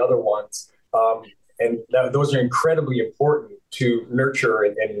did the other ones. Those are incredibly important to nurture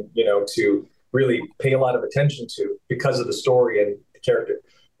and to really pay a lot of attention to because of the story and the character.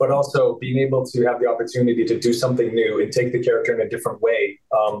 But also being able to have the opportunity to do something new and take the character in a different way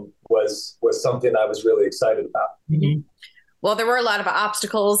was something I was really excited about. Mm-hmm. Well, there were a lot of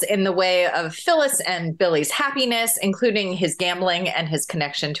obstacles in the way of Phyllis and Billy's happiness, including his gambling and his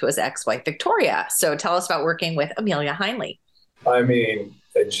connection to his ex-wife, Victoria. So tell us about working with Amelia Heinle. I mean,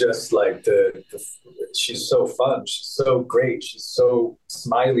 just like she's so fun. She's so great. She's so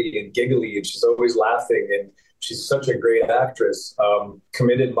smiley and giggly, and she's always laughing. And she's such a great actress,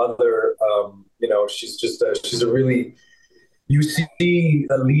 committed mother. She's a really, you see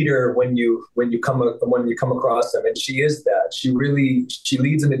a leader when you come across them, and she is that. She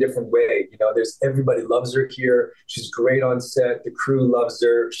leads in a different way. Everybody loves her here. She's great on set. The crew loves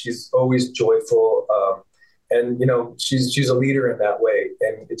her. She's always joyful. And she's a leader in that way,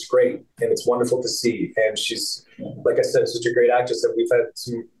 and it's great, and it's wonderful to see. And she's, like I said, such a great actress that we've had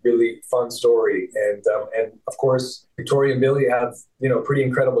some really fun story. And of course, Victoria and Billy have pretty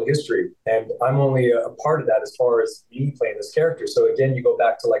incredible history, and I'm only a part of that as far as me playing this character. So again, you go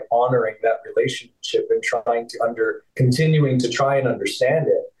back to like honoring that relationship and continuing to try and understand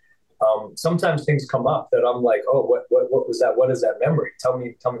it. Sometimes things come up that I'm like, oh, what was that? What is that memory? Tell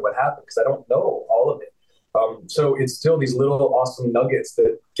me what happened, because I don't know all of it. So it's still these little awesome nuggets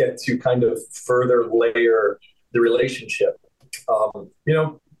that get to kind of further layer the relationship.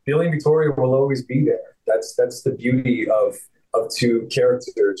 Billy and Victoria will always be there. That's the beauty of two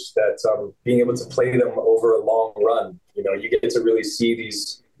characters, that being able to play them over a long run. You get to really see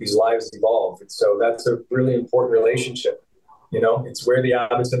these lives evolve. And so that's a really important relationship. It's where the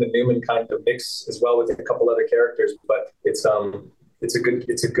Abbots and the Newman kind of mix as well with a couple other characters, but it's a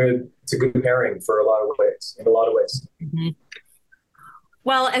good pairing for in a lot of ways. Mm-hmm.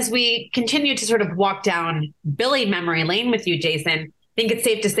 Well, as we continue to sort of walk down Billy memory lane with you, Jason, I think it's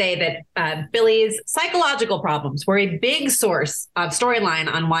safe to say that Billy's psychological problems were a big source of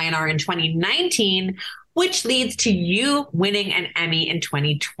storyline on Y&R in 2019, which leads to you winning an Emmy in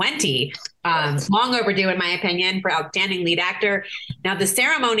 2020. Long overdue, in my opinion, for Outstanding Lead Actor. Now, the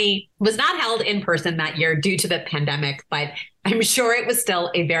ceremony was not held in person that year due to the pandemic, but I'm sure it was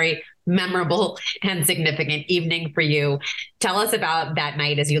still a very memorable and significant evening for you. Tell us about that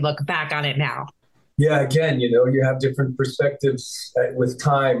night as you look back on it now. Yeah, again, you have different perspectives with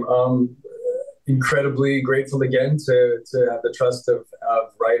time. Incredibly grateful again to have the trust of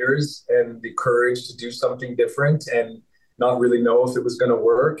writers and the courage to do something different and not really know if it was going to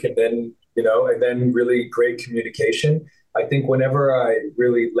work. And then really great communication. I think whenever I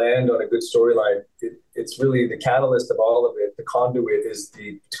really land on a good storyline, it's really the catalyst of all of it. The conduit is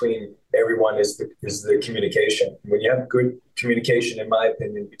between everyone is the communication. When you have good communication, in my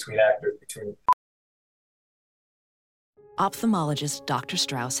opinion, between actors, Ophthalmologist Dr.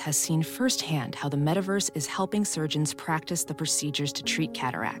 Strauss has seen firsthand how the metaverse is helping surgeons practice the procedures to treat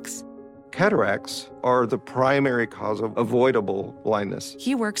cataracts. Cataracts are the primary cause of avoidable blindness.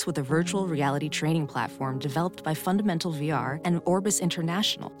 He works with a virtual reality training platform developed by Fundamental VR and Orbis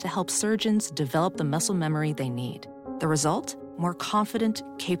International to help surgeons develop the muscle memory they need. The result? More confident,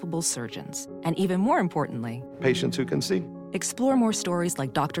 capable surgeons. And even more importantly, Patients who can see. explore more stories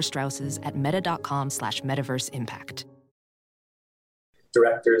like Dr. Strauss's at meta.com/metaverseimpact.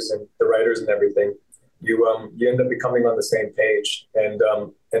 directors and the writers and everything, you end up becoming on the same page.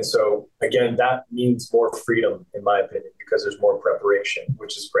 And so again, that means more freedom, in my opinion, because there's more preparation,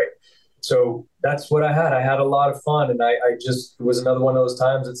 which is great. So that's what I had. I had a lot of fun, and it was another one of those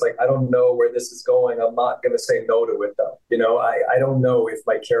times. It's like, I don't know where this is going. I'm not going to say no to it though. I don't know if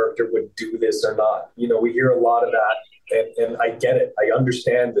my character would do this or not. We hear a lot of that, and I get it. I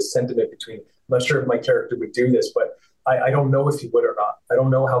understand the sentiment between, I'm not sure if my character would do this, but I don't know if he would or not. I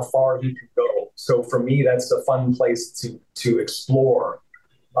don't know how far he could go. So for me, that's a fun place to explore.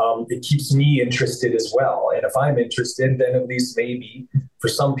 It keeps me interested as well. And if I'm interested, then at least maybe for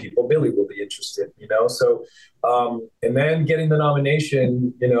some people, Billy will be interested, So, and then getting the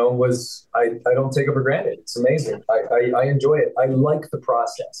nomination, was, I don't take it for granted. It's amazing. I enjoy it. I like the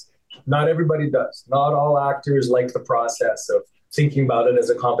process. Not everybody does. Not all actors like the process of thinking about it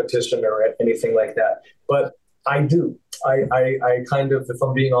as a competition or anything like that. But I do. I kind of, if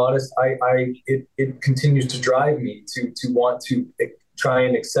I'm being honest, it continues to drive me to want to try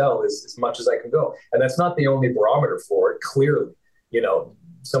and excel as much as I can go. And that's not the only barometer for it. Clearly,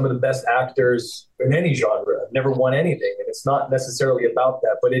 some of the best actors in any genre have never won anything. And it's not necessarily about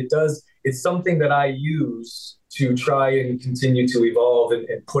that, but it's something that I use to try and continue to evolve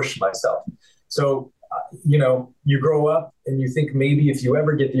and push myself. So, you grow up and you think maybe if you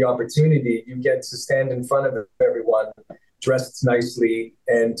ever get the opportunity, you get to stand in front of everyone dressed nicely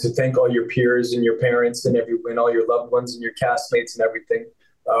and to thank all your peers and your parents and all your loved ones and your castmates and everything.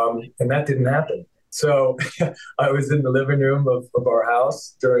 And that didn't happen. So I was in the living room of our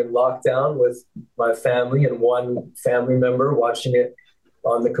house during lockdown with my family and one family member watching it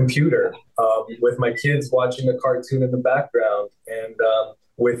on the computer, with my kids watching a cartoon in the background, and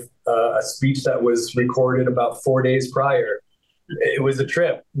with a speech that was recorded about 4 days prior. It was a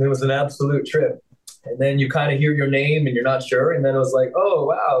trip. It was an absolute trip. And then you kind of hear your name and you're not sure. And then it was like, oh,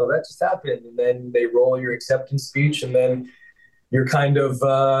 wow, that just happened. And then they roll your acceptance speech. And then you're kind of,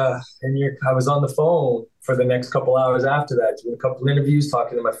 I was on the phone for the next couple hours after that, doing a couple interviews,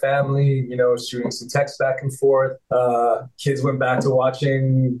 talking to my family, shooting some texts back and forth. Kids went back to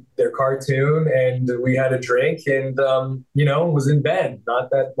watching their cartoon, and we had a drink and, was in bed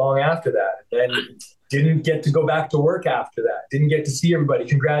not that long after that. And then didn't get to go back to work after that. Didn't get to see everybody,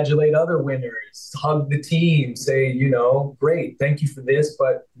 congratulate other winners, hug the team, say, great, thank you for this,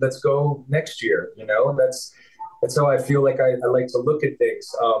 but let's go next year. That's how I feel like I like to look at things.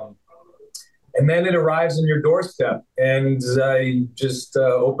 And then it arrives on your doorstep, and I just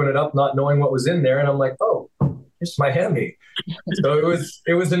open it up, not knowing what was in there. And I'm like, oh, it's Miami. So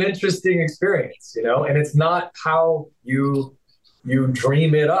it was an interesting experience, and it's not how you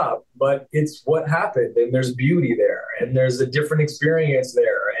dream it up, but it's what happened, and there's beauty there, and there's a different experience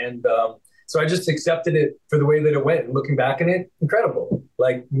there. And so I just accepted it for the way that it went. And looking back on it, incredible.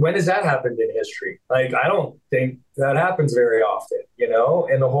 Like, when has that happened in history? Like, I don't think that happens very often,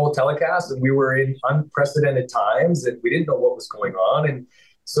 and the whole telecast, and we were in unprecedented times and we didn't know what was going on. And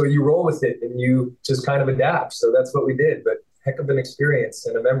so you roll with it and you just kind of adapt. So that's what we did. But heck of an experience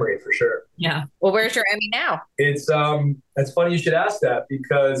and a memory for sure. Yeah. Well, where's your Emmy now? It's funny you should ask that,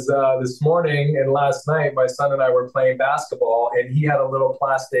 because this morning and last night, my son and I were playing basketball, and he had a little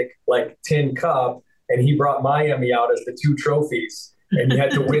plastic tin cup, and he brought my Emmy out as the 2 trophies. And you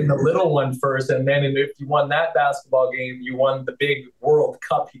had to win the little one first. And then if you won that basketball game, you won the big World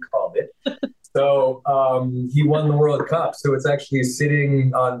Cup, he called it. So he won the World Cup. So it's actually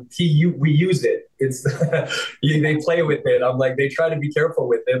sitting on, we use it. It's they play with it. I'm like, they try to be careful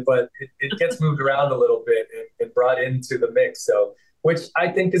with it, but it gets moved around a little bit and brought into the mix. So which I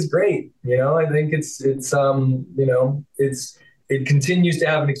think is great. I think it continues to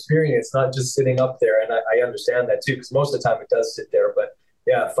have an experience, not just sitting up there. And I understand that too, because most of the time it does sit there. But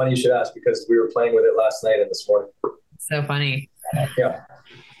yeah, funny you should ask, because we were playing with it last night and this morning. So funny. Yeah.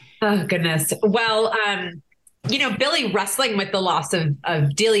 Oh, goodness. Well, Billy wrestling with the loss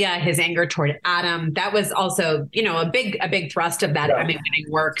of Delia, his anger toward Adam, that was also, a big thrust of that Emmy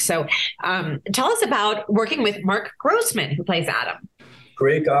winning work. So tell us about working with Mark Grossman, who plays Adam.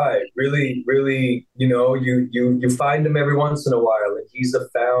 Great guy. Really, really, you find him every once in a while, and he's a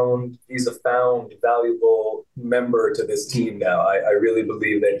found valuable member to this team now. I really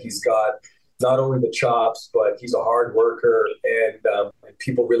believe that he's got not only the chops, but he's a hard worker, and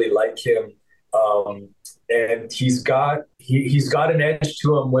people really like him. And he's got an edge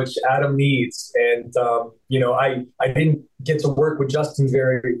to him, which Adam needs. And, I didn't get to work with Justin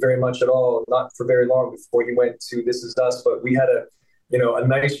very, very much at all, not for very long before he went to This Is Us, but we had a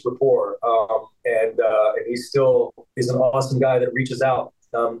nice rapport. And he still is an awesome guy that reaches out.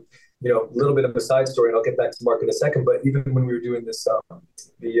 A little bit of a side story, and I'll get back to Mark in a second, but even when we were doing this,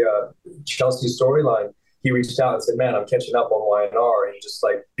 the Chelsea storyline, he reached out and said, man, I'm catching up on Y&R, and just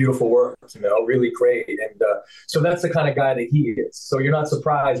like beautiful work, really great. And so that's the kind of guy that he is. So you're not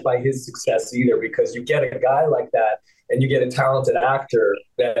surprised by his success either, because you get a guy like that and you get a talented actor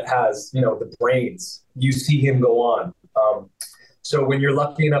that has, the brains. You see him go on. So when you're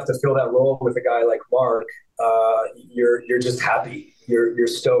lucky enough to fill that role with a guy like Mark, you're just happy. You're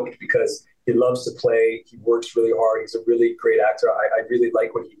stoked because he loves to play. He works really hard. He's a really great actor. I really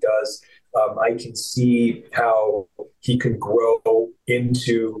like what he does. I can see how he can grow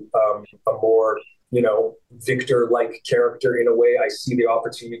into a more, Victor-like character in a way. I see the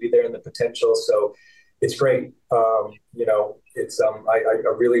opportunity there and the potential. So it's great. I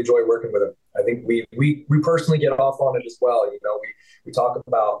really enjoy working with him. I think we personally get off on it as well. We talk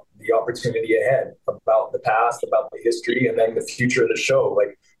about the opportunity ahead, about the past, about the history, and then the future of the show.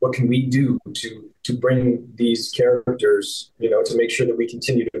 Like, what can we do to bring these characters, to make sure that we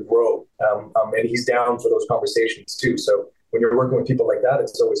continue to grow? And he's down for those conversations too. So when you're working with people like that,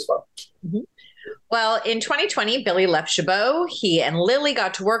 it's always fun. Mm-hmm. Well, in 2020, Billy left Chabot. He and Lily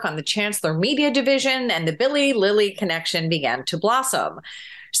got to work on the Chancellor Media Division, and the Billy-Lily connection began to blossom.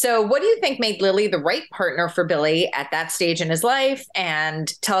 So what do you think made Lily the right partner for Billy at that stage in his life?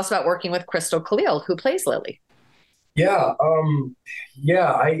 And tell us about working with Crystal Khalil, who plays Lily. Yeah.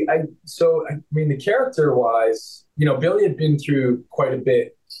 The character wise, Billy had been through quite a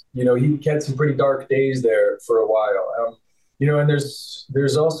bit. He had some pretty dark days there for a while. And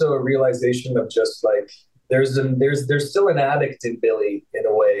there's also a realization of just like, there's still an addict in Billy in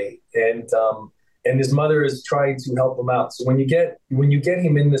a way. And his mother is trying to help him out. So when you get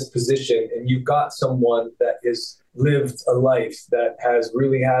him in this position, and you've got someone that has lived a life that has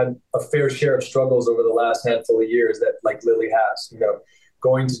really had a fair share of struggles over the last handful of years, that like Lily has,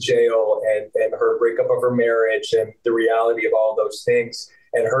 going to jail and her breakup of her marriage and the reality of all those things,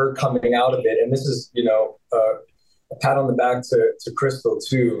 and her coming out of it. And this is, a pat on the back to Crystal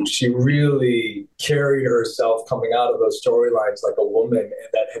too. She really carried herself coming out of those storylines like a woman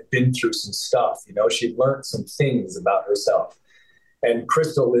that had been through some stuff. She learned some things about herself. And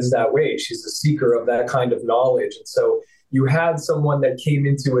Crystal is that way. She's a seeker of that kind of knowledge. And so you had someone that came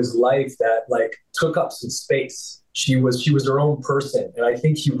into his life that like took up some space. She was her own person. And I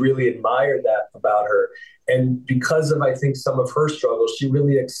think he really admired that about her. And because of, I think, some of her struggles, she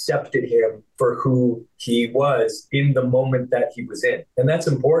really accepted him for who he was in the moment that he was in. And that's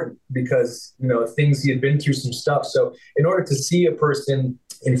important because, things, he had been through some stuff. So in order to see a person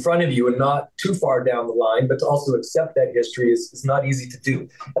in front of you and not too far down the line, but to also accept that history is not easy to do.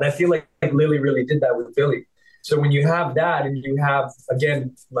 And I feel like Lily really did that with Billy. So when you have that, and you have,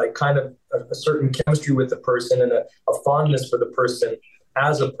 again, like kind of a certain chemistry with the person and a fondness for the person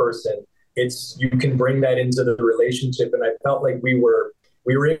as a person, you can bring that into the relationship. And I felt like we were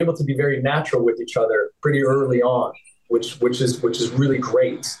able to be very natural with each other pretty early on, which is really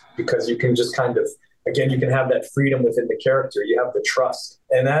great, because you can just kind of, again, you can have that freedom within the character. You have the trust.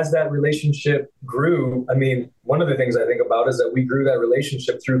 And as that relationship grew, one of the things I think about is that we grew that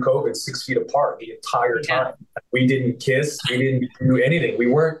relationship through COVID 6 feet apart the entire time. We didn't kiss. We didn't do anything. We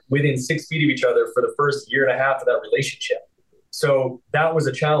weren't within 6 feet of each other for the first year and a half of that relationship. So that was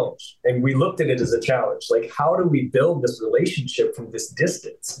a challenge. And we looked at it as a challenge. Like, how do we build this relationship from this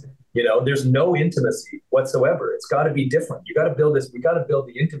distance? There's no intimacy whatsoever. It's got to be different. You got to build this. We got to build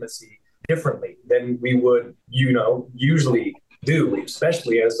the intimacy differently than we would, usually do,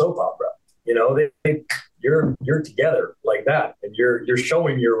 especially in a soap opera. You're together like that, and you're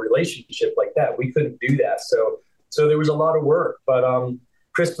showing your relationship like that. We couldn't do that. So So there was a lot of work, but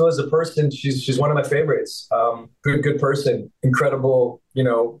Crystal as a person, she's one of my favorites. Good person, incredible,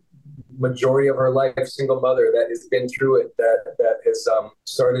 majority of her life, single mother that has been through it, that has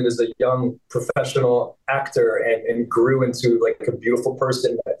started as a young professional actor and grew into like a beautiful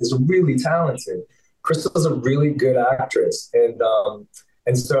person that is really talented. Crystal's a really good actress.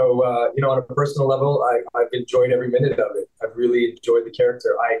 And so, on a personal level, I've enjoyed every minute of it. I've really enjoyed the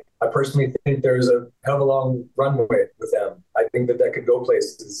character. I personally think there's a hell of a long runway with them. I think that could go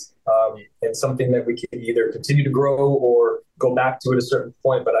places, and something that we can either continue to grow or go back to at a certain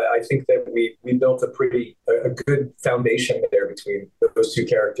point. But I think that we built a good foundation there between those two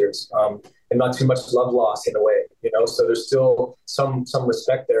characters, and not too much love lost in a way, So there's still some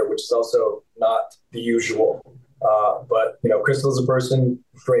respect there, which is also not the usual. But Crystal's a person,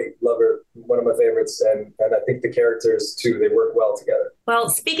 great, love her, one of my favorites, and I think the characters too, they work well together. Well,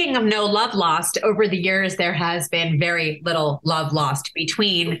 speaking of no love lost, over the years there has been very little love lost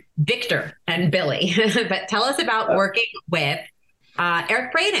between Victor and Billy. But tell us about working with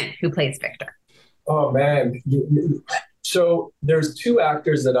Eric Braeden, who plays Victor. Oh man, so there's two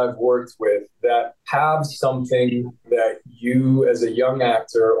actors that I've worked with that have something that you as a young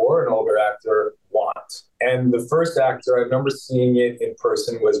actor or an older actor want. And the first actor, I remember seeing it in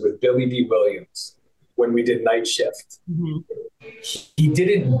person, was with Billy D. Williams when we did Night Shift. Mm-hmm. He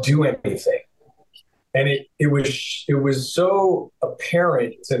didn't do anything. And it was so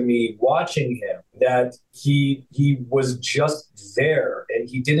apparent to me watching him that he was just there and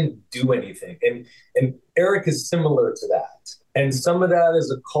he didn't do anything. And Eric is similar to that. And some of that is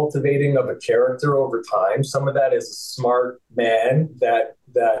a cultivating of a character over time. Some of that is a smart man that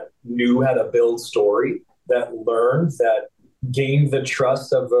knew how to build story, that learned, that gained the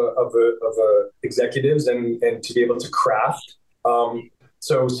trust of executives and to be able to craft.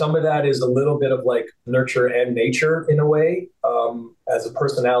 So some of that is a little bit of like nurture and nature in a way, as a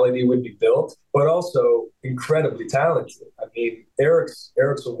personality would be built, but also incredibly talented. I mean, Eric's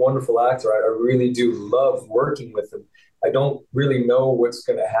a wonderful actor. I really do love working with him. I don't really know what's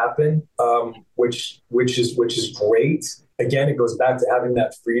going to happen, which is great. Again, it goes back to having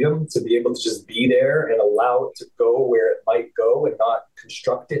that freedom to be able to just be there and allow it to go where it might go and not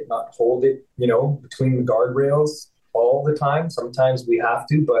construct it, not hold it, between the guardrails all the time. Sometimes we have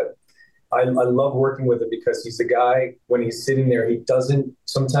to, but I love working with him because he's a guy, when he's sitting there, he doesn't,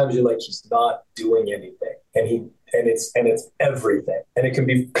 sometimes you're like, he's not doing anything. And it's everything. And it can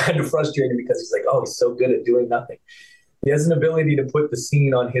be kind of frustrating because he's like, oh, he's so good at doing nothing. He has an ability to put the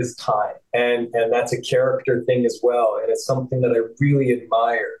scene on his time. And that's a character thing as well. And it's something that I really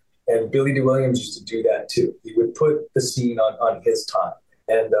admire. And Billy D. Williams used to do that too. He would put the scene on his time.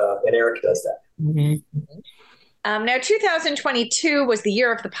 And Eric does that. Mm-hmm. Now, 2022 was the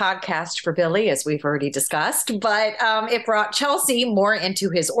year of the podcast for Billy, as we've already discussed, but it brought Chelsea more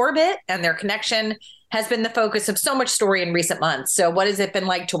into his orbit, and their connection has been the focus of so much story in recent months. So what has it been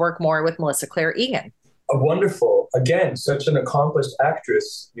like to work more with Melissa Claire Egan? Wonderful. Again, such an accomplished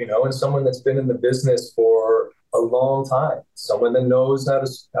actress, and someone that's been in the business for a long time, someone that knows how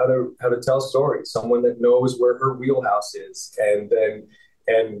to tell stories, someone that knows where her wheelhouse is and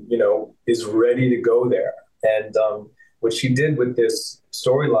is ready to go there. And what she did with this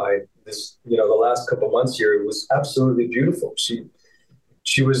storyline, the last couple of months here, it was absolutely beautiful.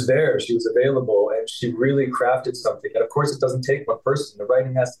 She was there, she was available, and she really crafted something. And of course, it doesn't take one person. The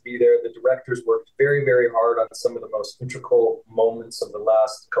writing has to be there. The directors worked very, very hard on some of the most integral moments of the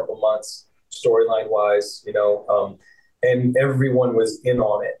last couple months, storyline-wise, and everyone was in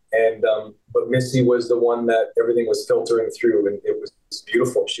on it. And but Missy was the one that everything was filtering through, and it was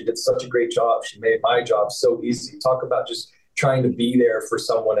beautiful. She did such a great job. She made my job so easy. Talk about just trying to be there for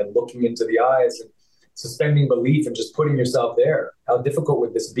someone and looking into the eyes and suspending belief and just putting yourself there. How difficult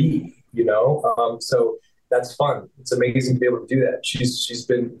would this be? So that's fun. It's amazing to be able to do that. She's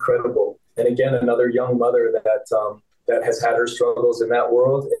been incredible. And again, another young mother that has had her struggles in that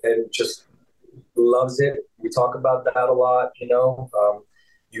world and just loves it. We talk about that a lot.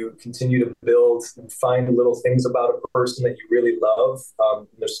 You continue to build and find little things about a person that you really love.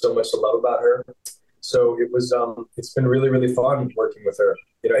 There's so much to love about her. So it's been really, really fun working with her.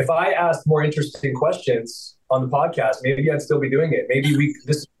 If I asked more interesting questions on the podcast, maybe I'd still be doing it. Maybe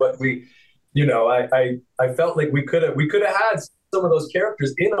this is what I felt like we could have had some of those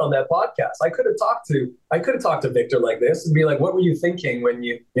characters in on that podcast. I could have talked to Victor like this and be like, what were you thinking when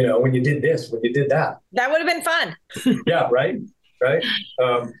you did this, when you did that? That would have been fun. Yeah. Right.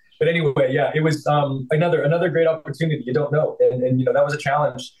 But anyway, yeah, it was another great opportunity. You don't know. And that was a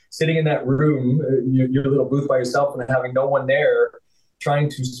challenge, sitting in that room, your little booth by yourself and having no one there trying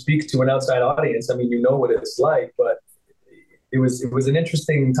to speak to an outside audience. I mean, you know what it's like, but it was an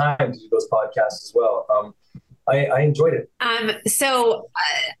interesting time to do those podcasts as well. I enjoyed it.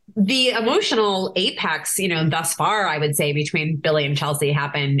 The emotional apex, thus far, I would say, between Billy and Chelsea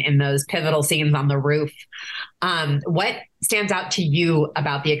happened in those pivotal scenes on the roof. What stands out to you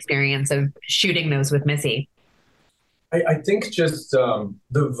about the experience of shooting those with Missy? I think just the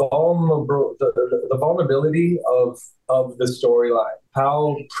vulnerability of the storyline,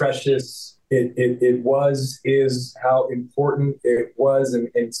 how precious it was, is how important it was,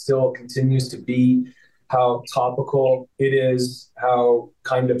 and still continues to be, how topical it is, how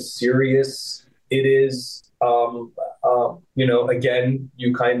kind of serious it is. Again,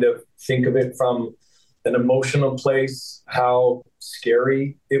 you kind of think of it from an emotional place, how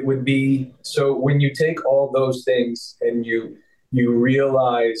scary it would be. So when you take all those things and you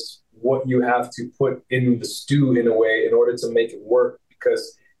realize what you have to put in the stew in a way in order to make it work,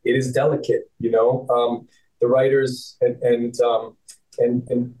 because it is delicate, the writers and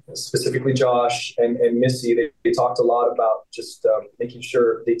specifically Josh and Missy, they talked a lot about just making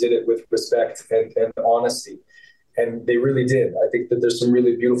sure they did it with respect and honesty. And they really did. I think that there's some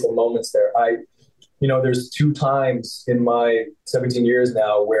really beautiful moments there. There's 2 times in my 17 years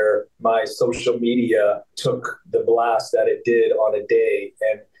now where my social media took the blast that it did on a day.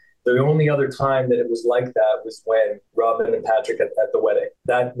 And the only other time that it was like that was when Robin and Patrick at the wedding.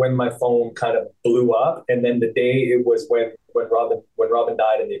 That when my phone kind of blew up, and then the day it was when Robin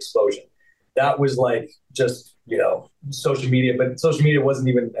died in the explosion. That was like just social media, but social media wasn't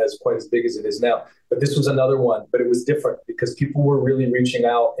even quite as big as it is now. But this was another one, but it was different because people were really reaching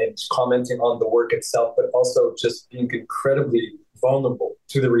out and commenting on the work itself, but also just being incredibly vulnerable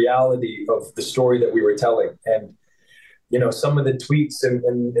to the reality of the story that we were telling. And some of the tweets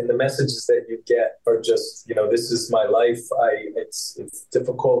and the messages that you get are just, this is my life. It's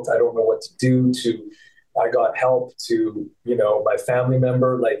difficult. I don't know what to do. I got help to, my family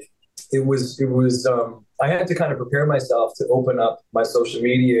member. Like it was, I had to kind of prepare myself to open up my social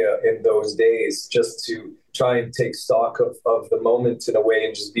media in those days just to try and take stock of the moment in a way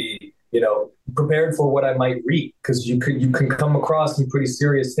and just be, prepared for what I might read. Because you can come across some pretty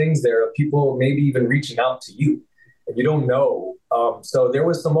serious things there of people maybe even reaching out to you. You don't know. So there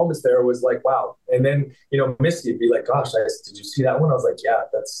was some moments there. It was like, wow. And then, Missy would be like, gosh, did you see that one? I was like, yeah,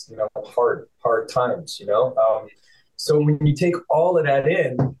 that's, hard times, So when you take all of that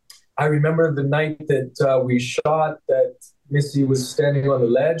in, I remember the night that we shot that Missy was standing on the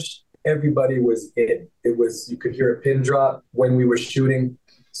ledge, everybody was in. It was, you could hear a pin drop when we were shooting.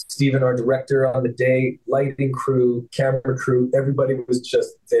 Steven, our director on the day, lighting crew, camera crew, everybody was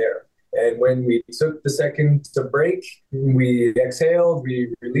just there. And when we took the second to break, we exhaled,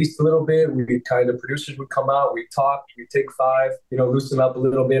 we released a little bit, producers would come out, we'd talk, we'd take 5, loosen up a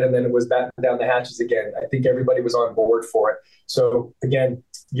little bit, and then it was back down the hatches again. I think everybody was on board for it. So again,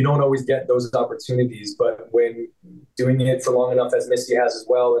 you don't always get those opportunities, but when doing it for long enough, as Missy has as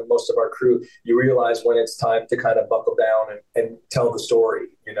well, and most of our crew, you realize when it's time to kind of buckle down and tell the story,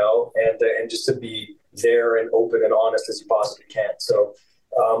 and just to be there and open and honest as you possibly can. So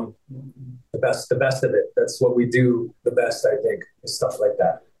the best of it. That's what we do the best, I think, is stuff like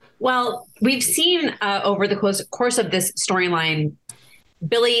that. Well, we've seen over the course of this storyline,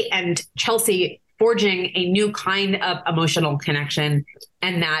 Billy and Chelsea forging a new kind of emotional connection,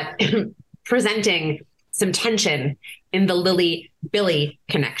 and that presenting some tension in the Lily-Billy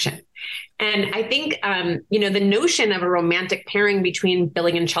connection. And I think, the notion of a romantic pairing between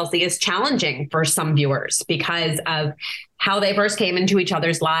Billy and Chelsea is challenging for some viewers because of how they first came into each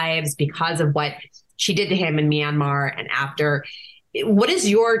other's lives, because of what she did to him in Myanmar and after. What is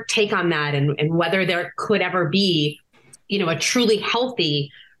your take on that, and whether there could ever be, a truly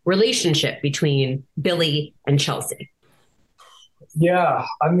healthy relationship between Billy and Chelsea? Yeah,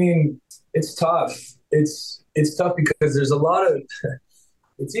 I mean, it's tough. It's tough because there's a lot of...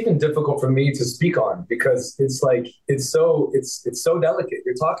 It's even difficult for me to speak on because it's like, it's so delicate.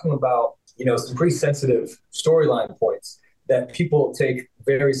 You're talking about, some pretty sensitive storyline points that people take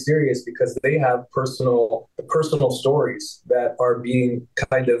very serious because they have personal stories that are being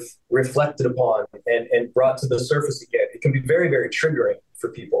kind of reflected upon and brought to the surface again. It can be very, very triggering for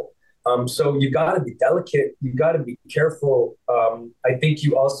people. So you got to be delicate. You got to be careful. I think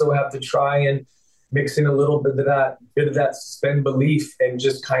you also have to try and mix in a little bit of that suspend belief and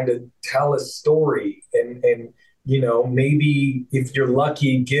just kind of tell a story and maybe if you're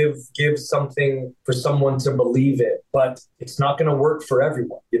lucky, give something for someone to believe in, but it's not going to work for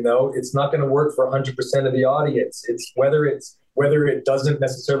everyone. It's not going to work for 100% of the audience. It's whether it doesn't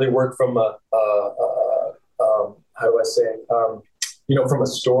necessarily work from how do I say, from a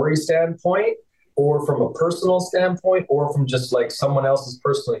story standpoint, or from a personal standpoint, or from just like someone else's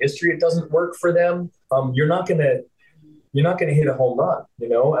personal history, it doesn't work for them. You're not gonna hit a home run,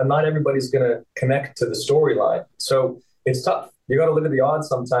 and not everybody's gonna connect to the storyline. So it's tough. You got to look at the odds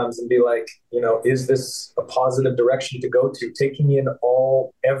sometimes and be like, is this a positive direction to go to? Taking in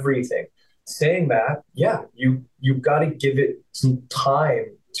everything. Saying that, yeah, you've got to give it some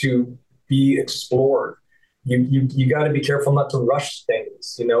time to be explored. You got to be careful not to rush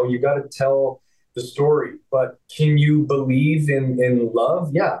things. You got to tell the story. But can you believe in love?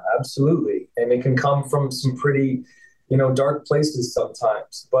 Yeah, absolutely. And it can come from some pretty dark places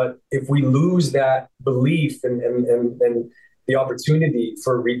sometimes. But if we lose that belief and the opportunity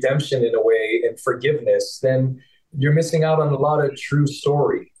for redemption in a way and forgiveness, then you're missing out on a lot of true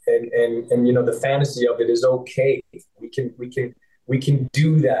story. And the fantasy of it is okay. We can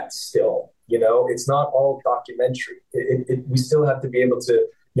do that still. It's not all documentary. We still have to be able to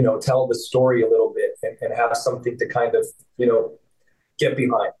tell the story a little bit and have something to kind of get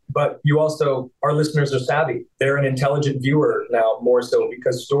behind. But our listeners are savvy. They're an intelligent viewer now, more so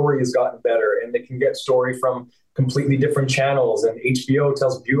because story has gotten better, and they can get story from completely different channels, and HBO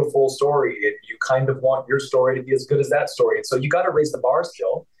tells beautiful story, and you kind of want your story to be as good as that story. And so you got to raise the bar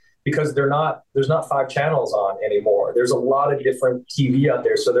still, because there's not 5 channels on anymore. There's a lot of different TV out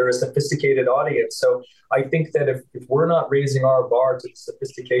there. So they're a sophisticated audience. So I think that if we're not raising our bar to the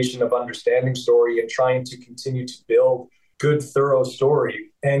sophistication of understanding story and trying to continue to build good, thorough story,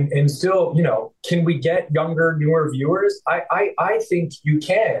 and still, can we get younger, newer viewers? I think you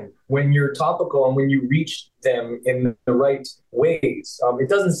can, when you're topical and when you reach them in the right ways. It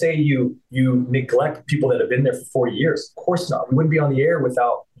doesn't say you neglect people that have been there for 40 years. Of course not. We wouldn't be on the air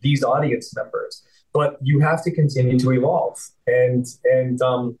without these audience members. But you have to continue to evolve, and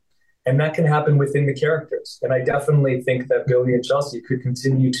that can happen within the characters. And I definitely think that Billy and Chelsea could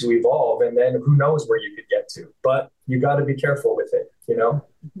continue to evolve, and then who knows where you could get to. But you got to be careful with it,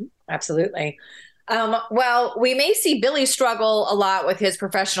 Absolutely. Well, we may see Billy struggle a lot with his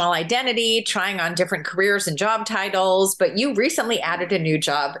professional identity, trying on different careers and job titles, but you recently added a new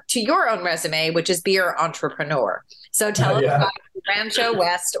job to your own resume, which is beer entrepreneur. So tell us about Rancho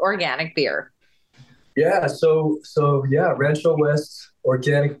West Organic Beer. Yeah, so Rancho West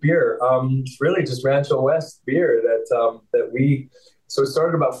Organic Beer. It's really just Rancho West beer that we. So it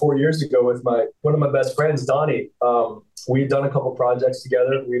started about 4 years ago with one of my best friends, Donnie. We'd done a couple projects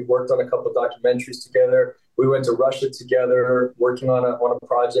together. We'd worked on a couple documentaries together. We went to Russia together, working on a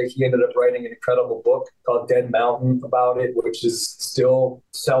project. He ended up writing an incredible book called Dead Mountain about it, which is still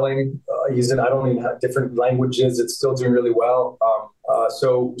selling. He's in, I don't even have different languages. It's still doing really well.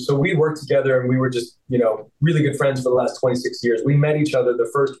 So we worked together, and we were just, really good friends for the last 26 years. We met each other the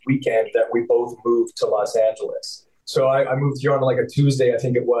first weekend that we both moved to Los Angeles. So I moved here on like a Tuesday, I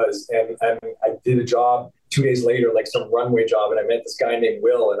think it was, and I did a job 2 days later, like some runway job, and I met this guy named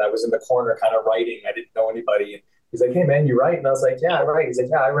Will, and I was in the corner kind of writing. I didn't know anybody. And he's like, "Hey man, you write?" And I was like, "Yeah, I write." He's like,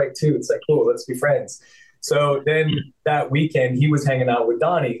 "Yeah, I write too." It's like, "Cool, let's be friends." So then that weekend, he was hanging out with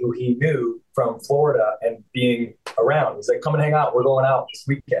Donnie, who he knew from Florida and being around. He's like, "Come and hang out. We're going out this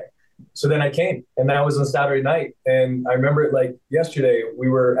weekend." So then I came, and that was on Saturday night. And I remember it like yesterday. We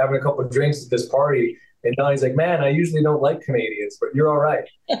were having a couple of drinks at this party, and Donnie's like, "Man, I usually don't like Canadians, but you're all right."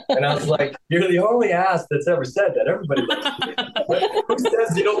 And I was like, "You're the only ass that's ever said that. Everybody likes Canadians. Who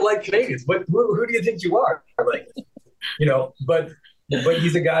says you don't like Canadians? Who do you think you are?" I'm like, but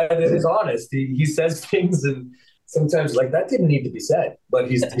he's a guy that is honest. He says things, and sometimes like that didn't need to be said,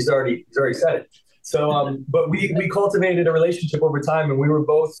 but he's already said it. So, but we cultivated a relationship over time, and we were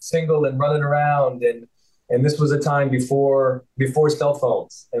both single and running around, and this was a time before cell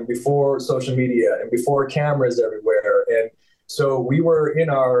phones and before social media and before cameras everywhere. And so we were in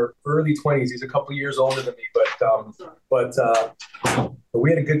our early 20s. He's a couple years older than me, but we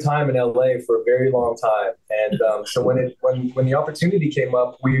had a good time in LA for a very long time. And so when the opportunity came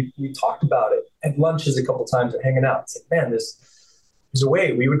up, we talked about it at lunches a couple times and hanging out. It's like, man, there's a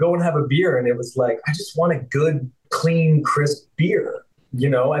way. We would go and have a beer, and it was like, I just want a good, clean, crisp beer.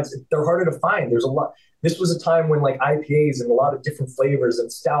 They're harder to find. There's a lot. This was a time when like IPAs and a lot of different flavors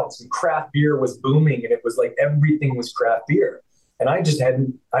and stouts and craft beer was booming, and it was like everything was craft beer. And I just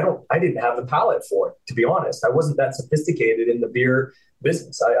I didn't have the palate for it, to be honest. I wasn't that sophisticated in the beer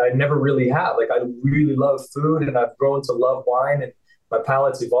business. I never really have. Like, I really love food, and I've grown to love wine, and my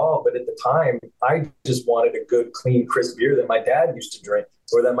palate's evolved. But at the time, I just wanted a good, clean, crisp beer that my dad used to drink,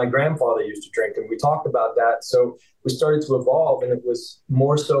 or that my grandfather used to drink. And we talked about that. So we started to evolve, and it was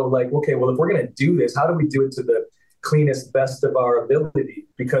more so like, okay, well, if we're going to do this, how do we do it to cleanest, best of our ability.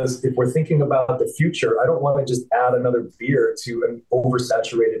 Because if we're thinking about the future, I don't want to just add another beer to an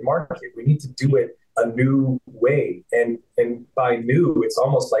oversaturated market. We need to do it a new way. And by new, it's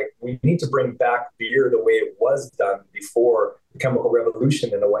almost like we need to bring back beer the way it was done before the chemical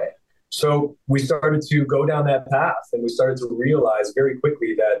revolution in a way. So we started to go down that path, and we started to realize very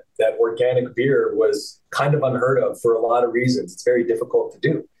quickly that organic beer was kind of unheard of for a lot of reasons. It's very difficult to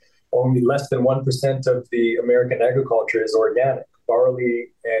do. Only less than 1% of the American agriculture is organic. Barley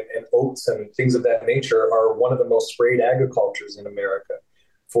and oats and things of that nature are one of the most sprayed agricultures in America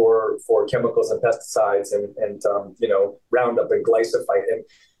for chemicals and pesticides and Roundup and glyphosate. And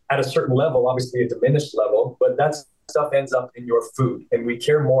at a certain level, obviously a diminished level, but that stuff ends up in your food. And we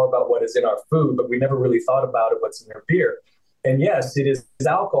care more about what is in our food, but we never really thought about it, what's in your beer. And yes, it is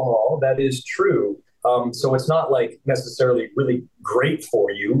alcohol. That is true. So it's not like necessarily really great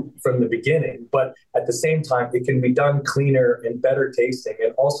for you from the beginning, but at the same time, it can be done cleaner and better tasting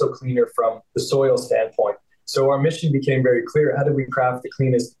and also cleaner from the soil standpoint. So our mission became very clear. How do we craft the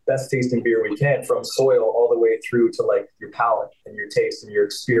cleanest, best tasting beer we can from soil all the way through to like your palate and your taste and your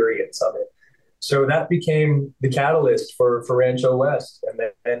experience of it? So that became the catalyst for Rancho West.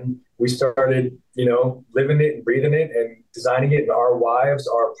 And then we started, living it and breathing it and designing it. And our wives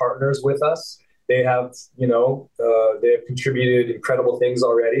are partners with us. They have, they have contributed incredible things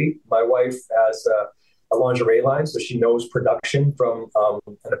already. My wife has a lingerie line, so she knows production from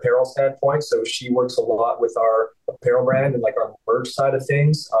an apparel standpoint. So she works a lot with our apparel brand and like our merch side of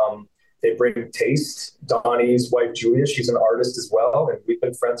things. They bring taste. Donnie's wife, Julia, she's an artist as well, and we've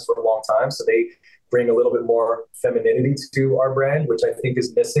been friends for a long time. So they bring a little bit more femininity to our brand, which I think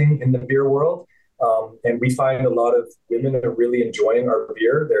is missing in the beer world. And we find a lot of women are really enjoying our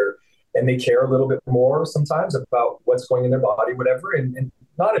beer. And they care a little bit more sometimes about what's going in their body, whatever, and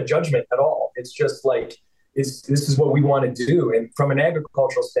not a judgment at all. It's just like, this is what we want to do. And from an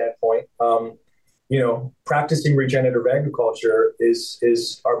agricultural standpoint, practicing regenerative agriculture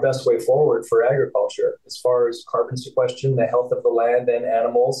is our best way forward for agriculture as far as carbon sequestration, the health of the land and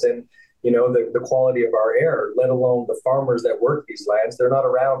animals, and, the quality of our air, let alone the farmers that work these lands. They're not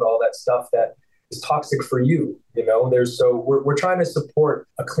around all that stuff that is toxic for you. We're trying to support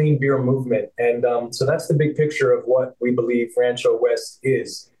a clean beer movement. And so that's the big picture of what we believe Rancho West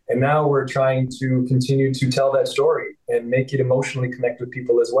is. And now we're trying to continue to tell that story and make it emotionally connect with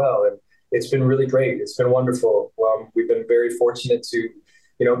people as well. And it's been really great. It's been wonderful. We've been very fortunate to,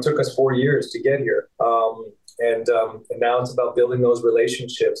 it took us 4 years to get here. And now it's about building those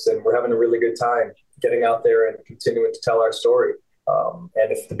relationships, and we're having a really good time getting out there and continuing to tell our story.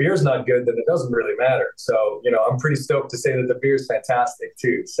 And if the beer's not good, then it doesn't really matter. So, I'm pretty stoked to say that the beer's fantastic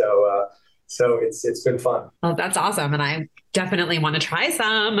too. So it's been fun. Well, that's awesome. And I definitely want to try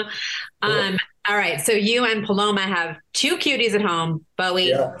some. Yeah. All right. So you and Paloma have two cuties at home,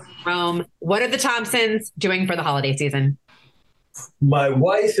 Bowie, Rome. What are the Thompsons doing for the holiday season? My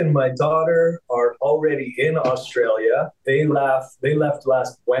wife and my daughter are already in Australia. They left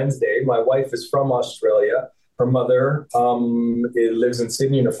last Wednesday. My wife is from Australia. Her mother lives in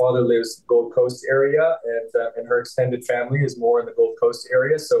Sydney, and her father lives Gold Coast area, and her extended family is more in the Gold Coast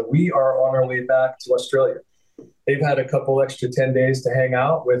area. So we are on our way back to Australia. They've had a couple extra 10 days to hang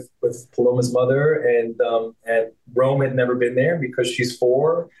out with Paloma's mother, and Rome had never been there because she's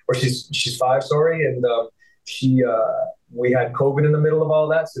 5, sorry, and we had COVID in the middle of all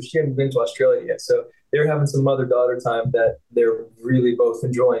that, so she hadn't been to Australia yet. So they're having some mother-daughter time that they're really both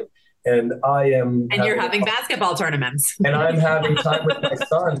enjoying. And you're having basketball tournaments. And I'm having time with my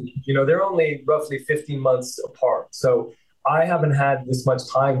son. They're only roughly 15 months apart. So I haven't had this much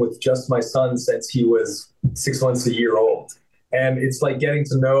time with just my son since he was 6 months, a year old. And it's like getting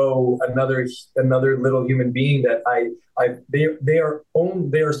to know another little human being that they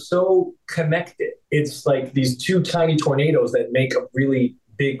are so connected. It's like these two tiny tornadoes that make a really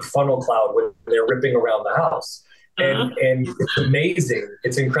big funnel cloud when they're ripping around the house. And it's amazing.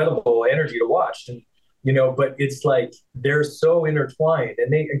 It's incredible energy to watch. And, but it's like, they're so intertwined.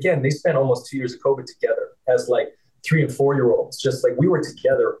 And they spent almost 2 years of COVID together as like 3 and 4 year olds. Just like we were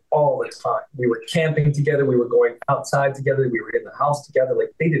together all the time. We were camping together. We were going outside together. We were in the house together. Like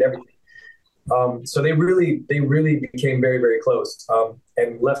they did everything. So they really became very, very close,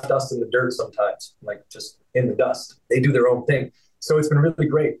 and left us in the dirt sometimes, like just in the dust. They do their own thing. So it's been really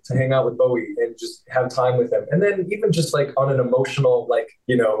great to hang out with Bowie and just have time with him. And then even just like on an emotional,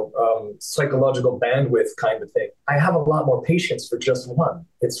 psychological bandwidth kind of thing, I have a lot more patience for just one.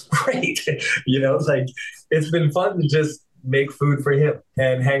 It's great. It's been fun to just make food for him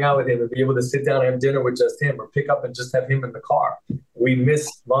and hang out with him and be able to sit down and have dinner with just him, or pick up and just have him in the car. We miss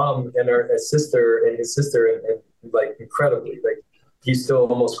mom and his sister, and like incredibly. Like he still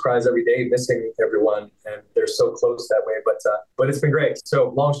almost cries every day, missing everyone, and they're so close that way. But it's been great. So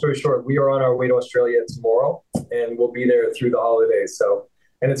long story short, we are on our way to Australia tomorrow, and we'll be there through the holidays. So,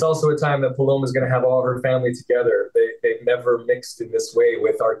 and it's also a time that Paloma's going to have all her family together. They've never mixed in this way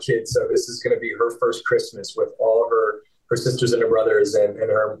with our kids. So this is going to be her first Christmas with all her sisters and her brothers and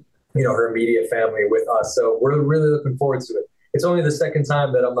her, her immediate family with us. So we're really looking forward to it. It's only the second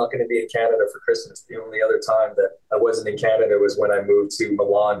time that I'm not going to be in Canada for Christmas. The only other time that I wasn't in Canada was when I moved to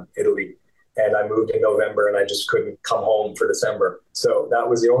Milan, Italy. And I moved in November and I just couldn't come home for December. So that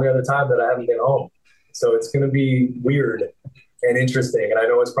was the only other time that I haven't been home. So it's going to be weird and interesting. And I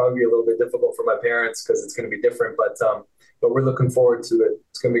know it's probably a little bit difficult for my parents because it's going to be different, but we're looking forward to it.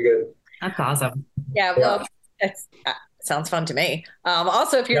 It's going to be good. That's awesome. Yeah. Well, It's sounds fun to me.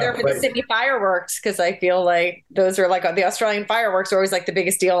 Also, if you're there for the Sydney fireworks, because I feel like those are like the Australian fireworks are always like the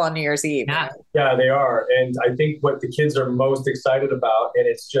biggest deal on New Year's Eve. Yeah, they are. And I think what the kids are most excited about, and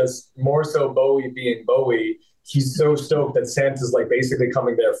it's just more so Bowie being Bowie, he's so stoked that Santa's like basically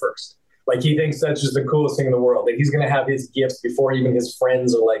coming there first. Like he thinks that's just the coolest thing in the world. Like he's going to have his gifts before even his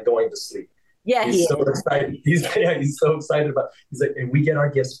friends are like going to sleep. Yeah, he's so excited. He's so excited about. He's like, and we get our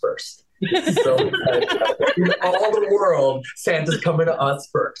gifts first. So in all the world, Santa's coming to us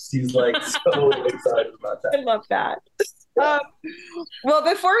first. He's like so excited about that. I love that. Well,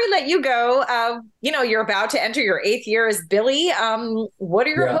 before we let you go, you're about to enter your 8th year as Billy. What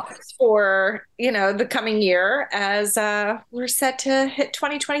are your hopes for, the coming year as we're set to hit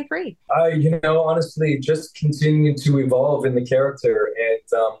 2023? Honestly, just continue to evolve in the character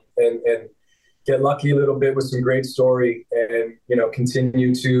and get lucky a little bit with some great story and,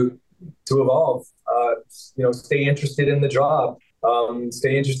 continue to evolve, stay interested in the job,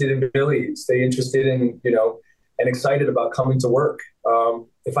 stay interested in Billy, stay interested in, and excited about coming to work.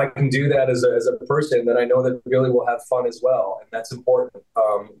 If I can do that as a person, then I know that Billy will have fun as well. And that's important.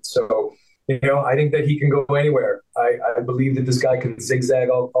 I think that he can go anywhere. I believe that this guy can zigzag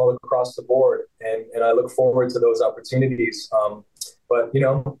all across the board. And I look forward to those opportunities. But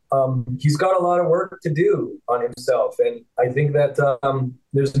he's got a lot of work to do on himself. And I think that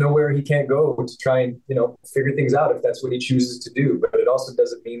there's nowhere he can't go to try and, figure things out if that's what he chooses to do. But it also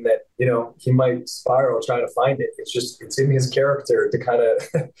doesn't mean that, he might spiral trying to find it. It's in his character to kind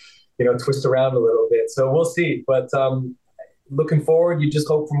of, twist around a little bit. So we'll see. But looking forward, you just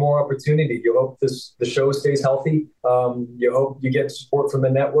hope for more opportunity. You hope the show stays healthy. You hope you get support from the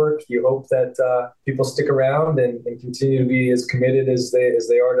network. You hope that people stick around and continue to be as committed as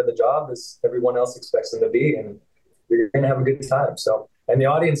they are to the job as everyone else expects them to be. And you're going to have a good time. So, and the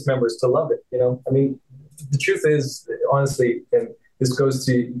audience members to love it. The truth is, honestly, and this goes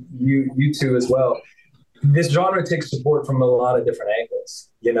to you two as well. This genre takes support from a lot of different angles.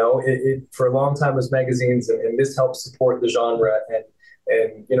 It for a long time was magazines, and this helps support the genre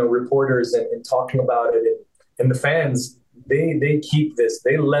and reporters and talking about it. And the fans, they keep this,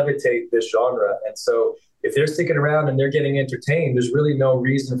 they levitate this genre. And so if they're sticking around and they're getting entertained, there's really no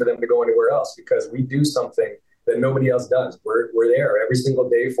reason for them to go anywhere else because we do something that nobody else does. We're there every single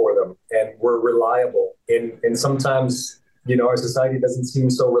day for them, and we're reliable. And sometimes, our society doesn't seem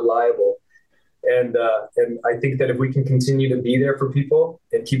so reliable. And I think that if we can continue to be there for people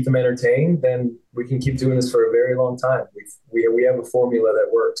and keep them entertained, then we can keep doing this for a very long time. We have a formula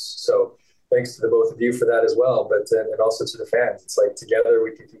that works. So thanks to the both of you for that as well, but and also to the fans. It's like together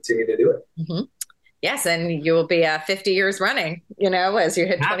we can continue to do it. Mm-hmm. Yes, and you will be 50 years running, as you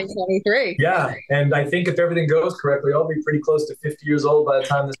hit 2023. Yeah, and I think if everything goes correctly, I'll be pretty close to 50 years old by the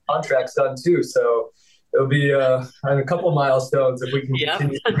time this contract's done too. So it'll be a couple of milestones if we can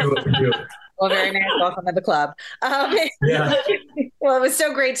continue to do what we do. Well, very nice. Welcome to the club. Well, it was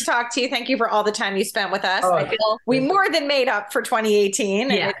so great to talk to you. Thank you for all the time you spent with us. I feel we more than made up for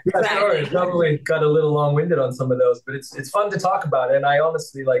 2018. Yeah, sorry. Probably got a little long-winded on some of those, but it's fun to talk about. And I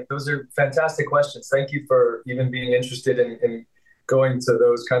honestly, those are fantastic questions. Thank you for even being interested in going to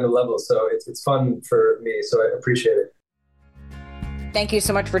those kind of levels. So it's fun for me. So I appreciate it. Thank you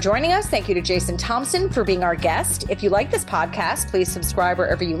so much for joining us. Thank you to Jason Thompson for being our guest. If you like this podcast, please subscribe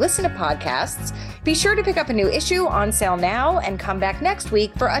wherever you listen to podcasts. Be sure to pick up a new issue on sale now and come back next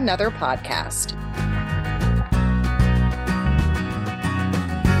week for another podcast.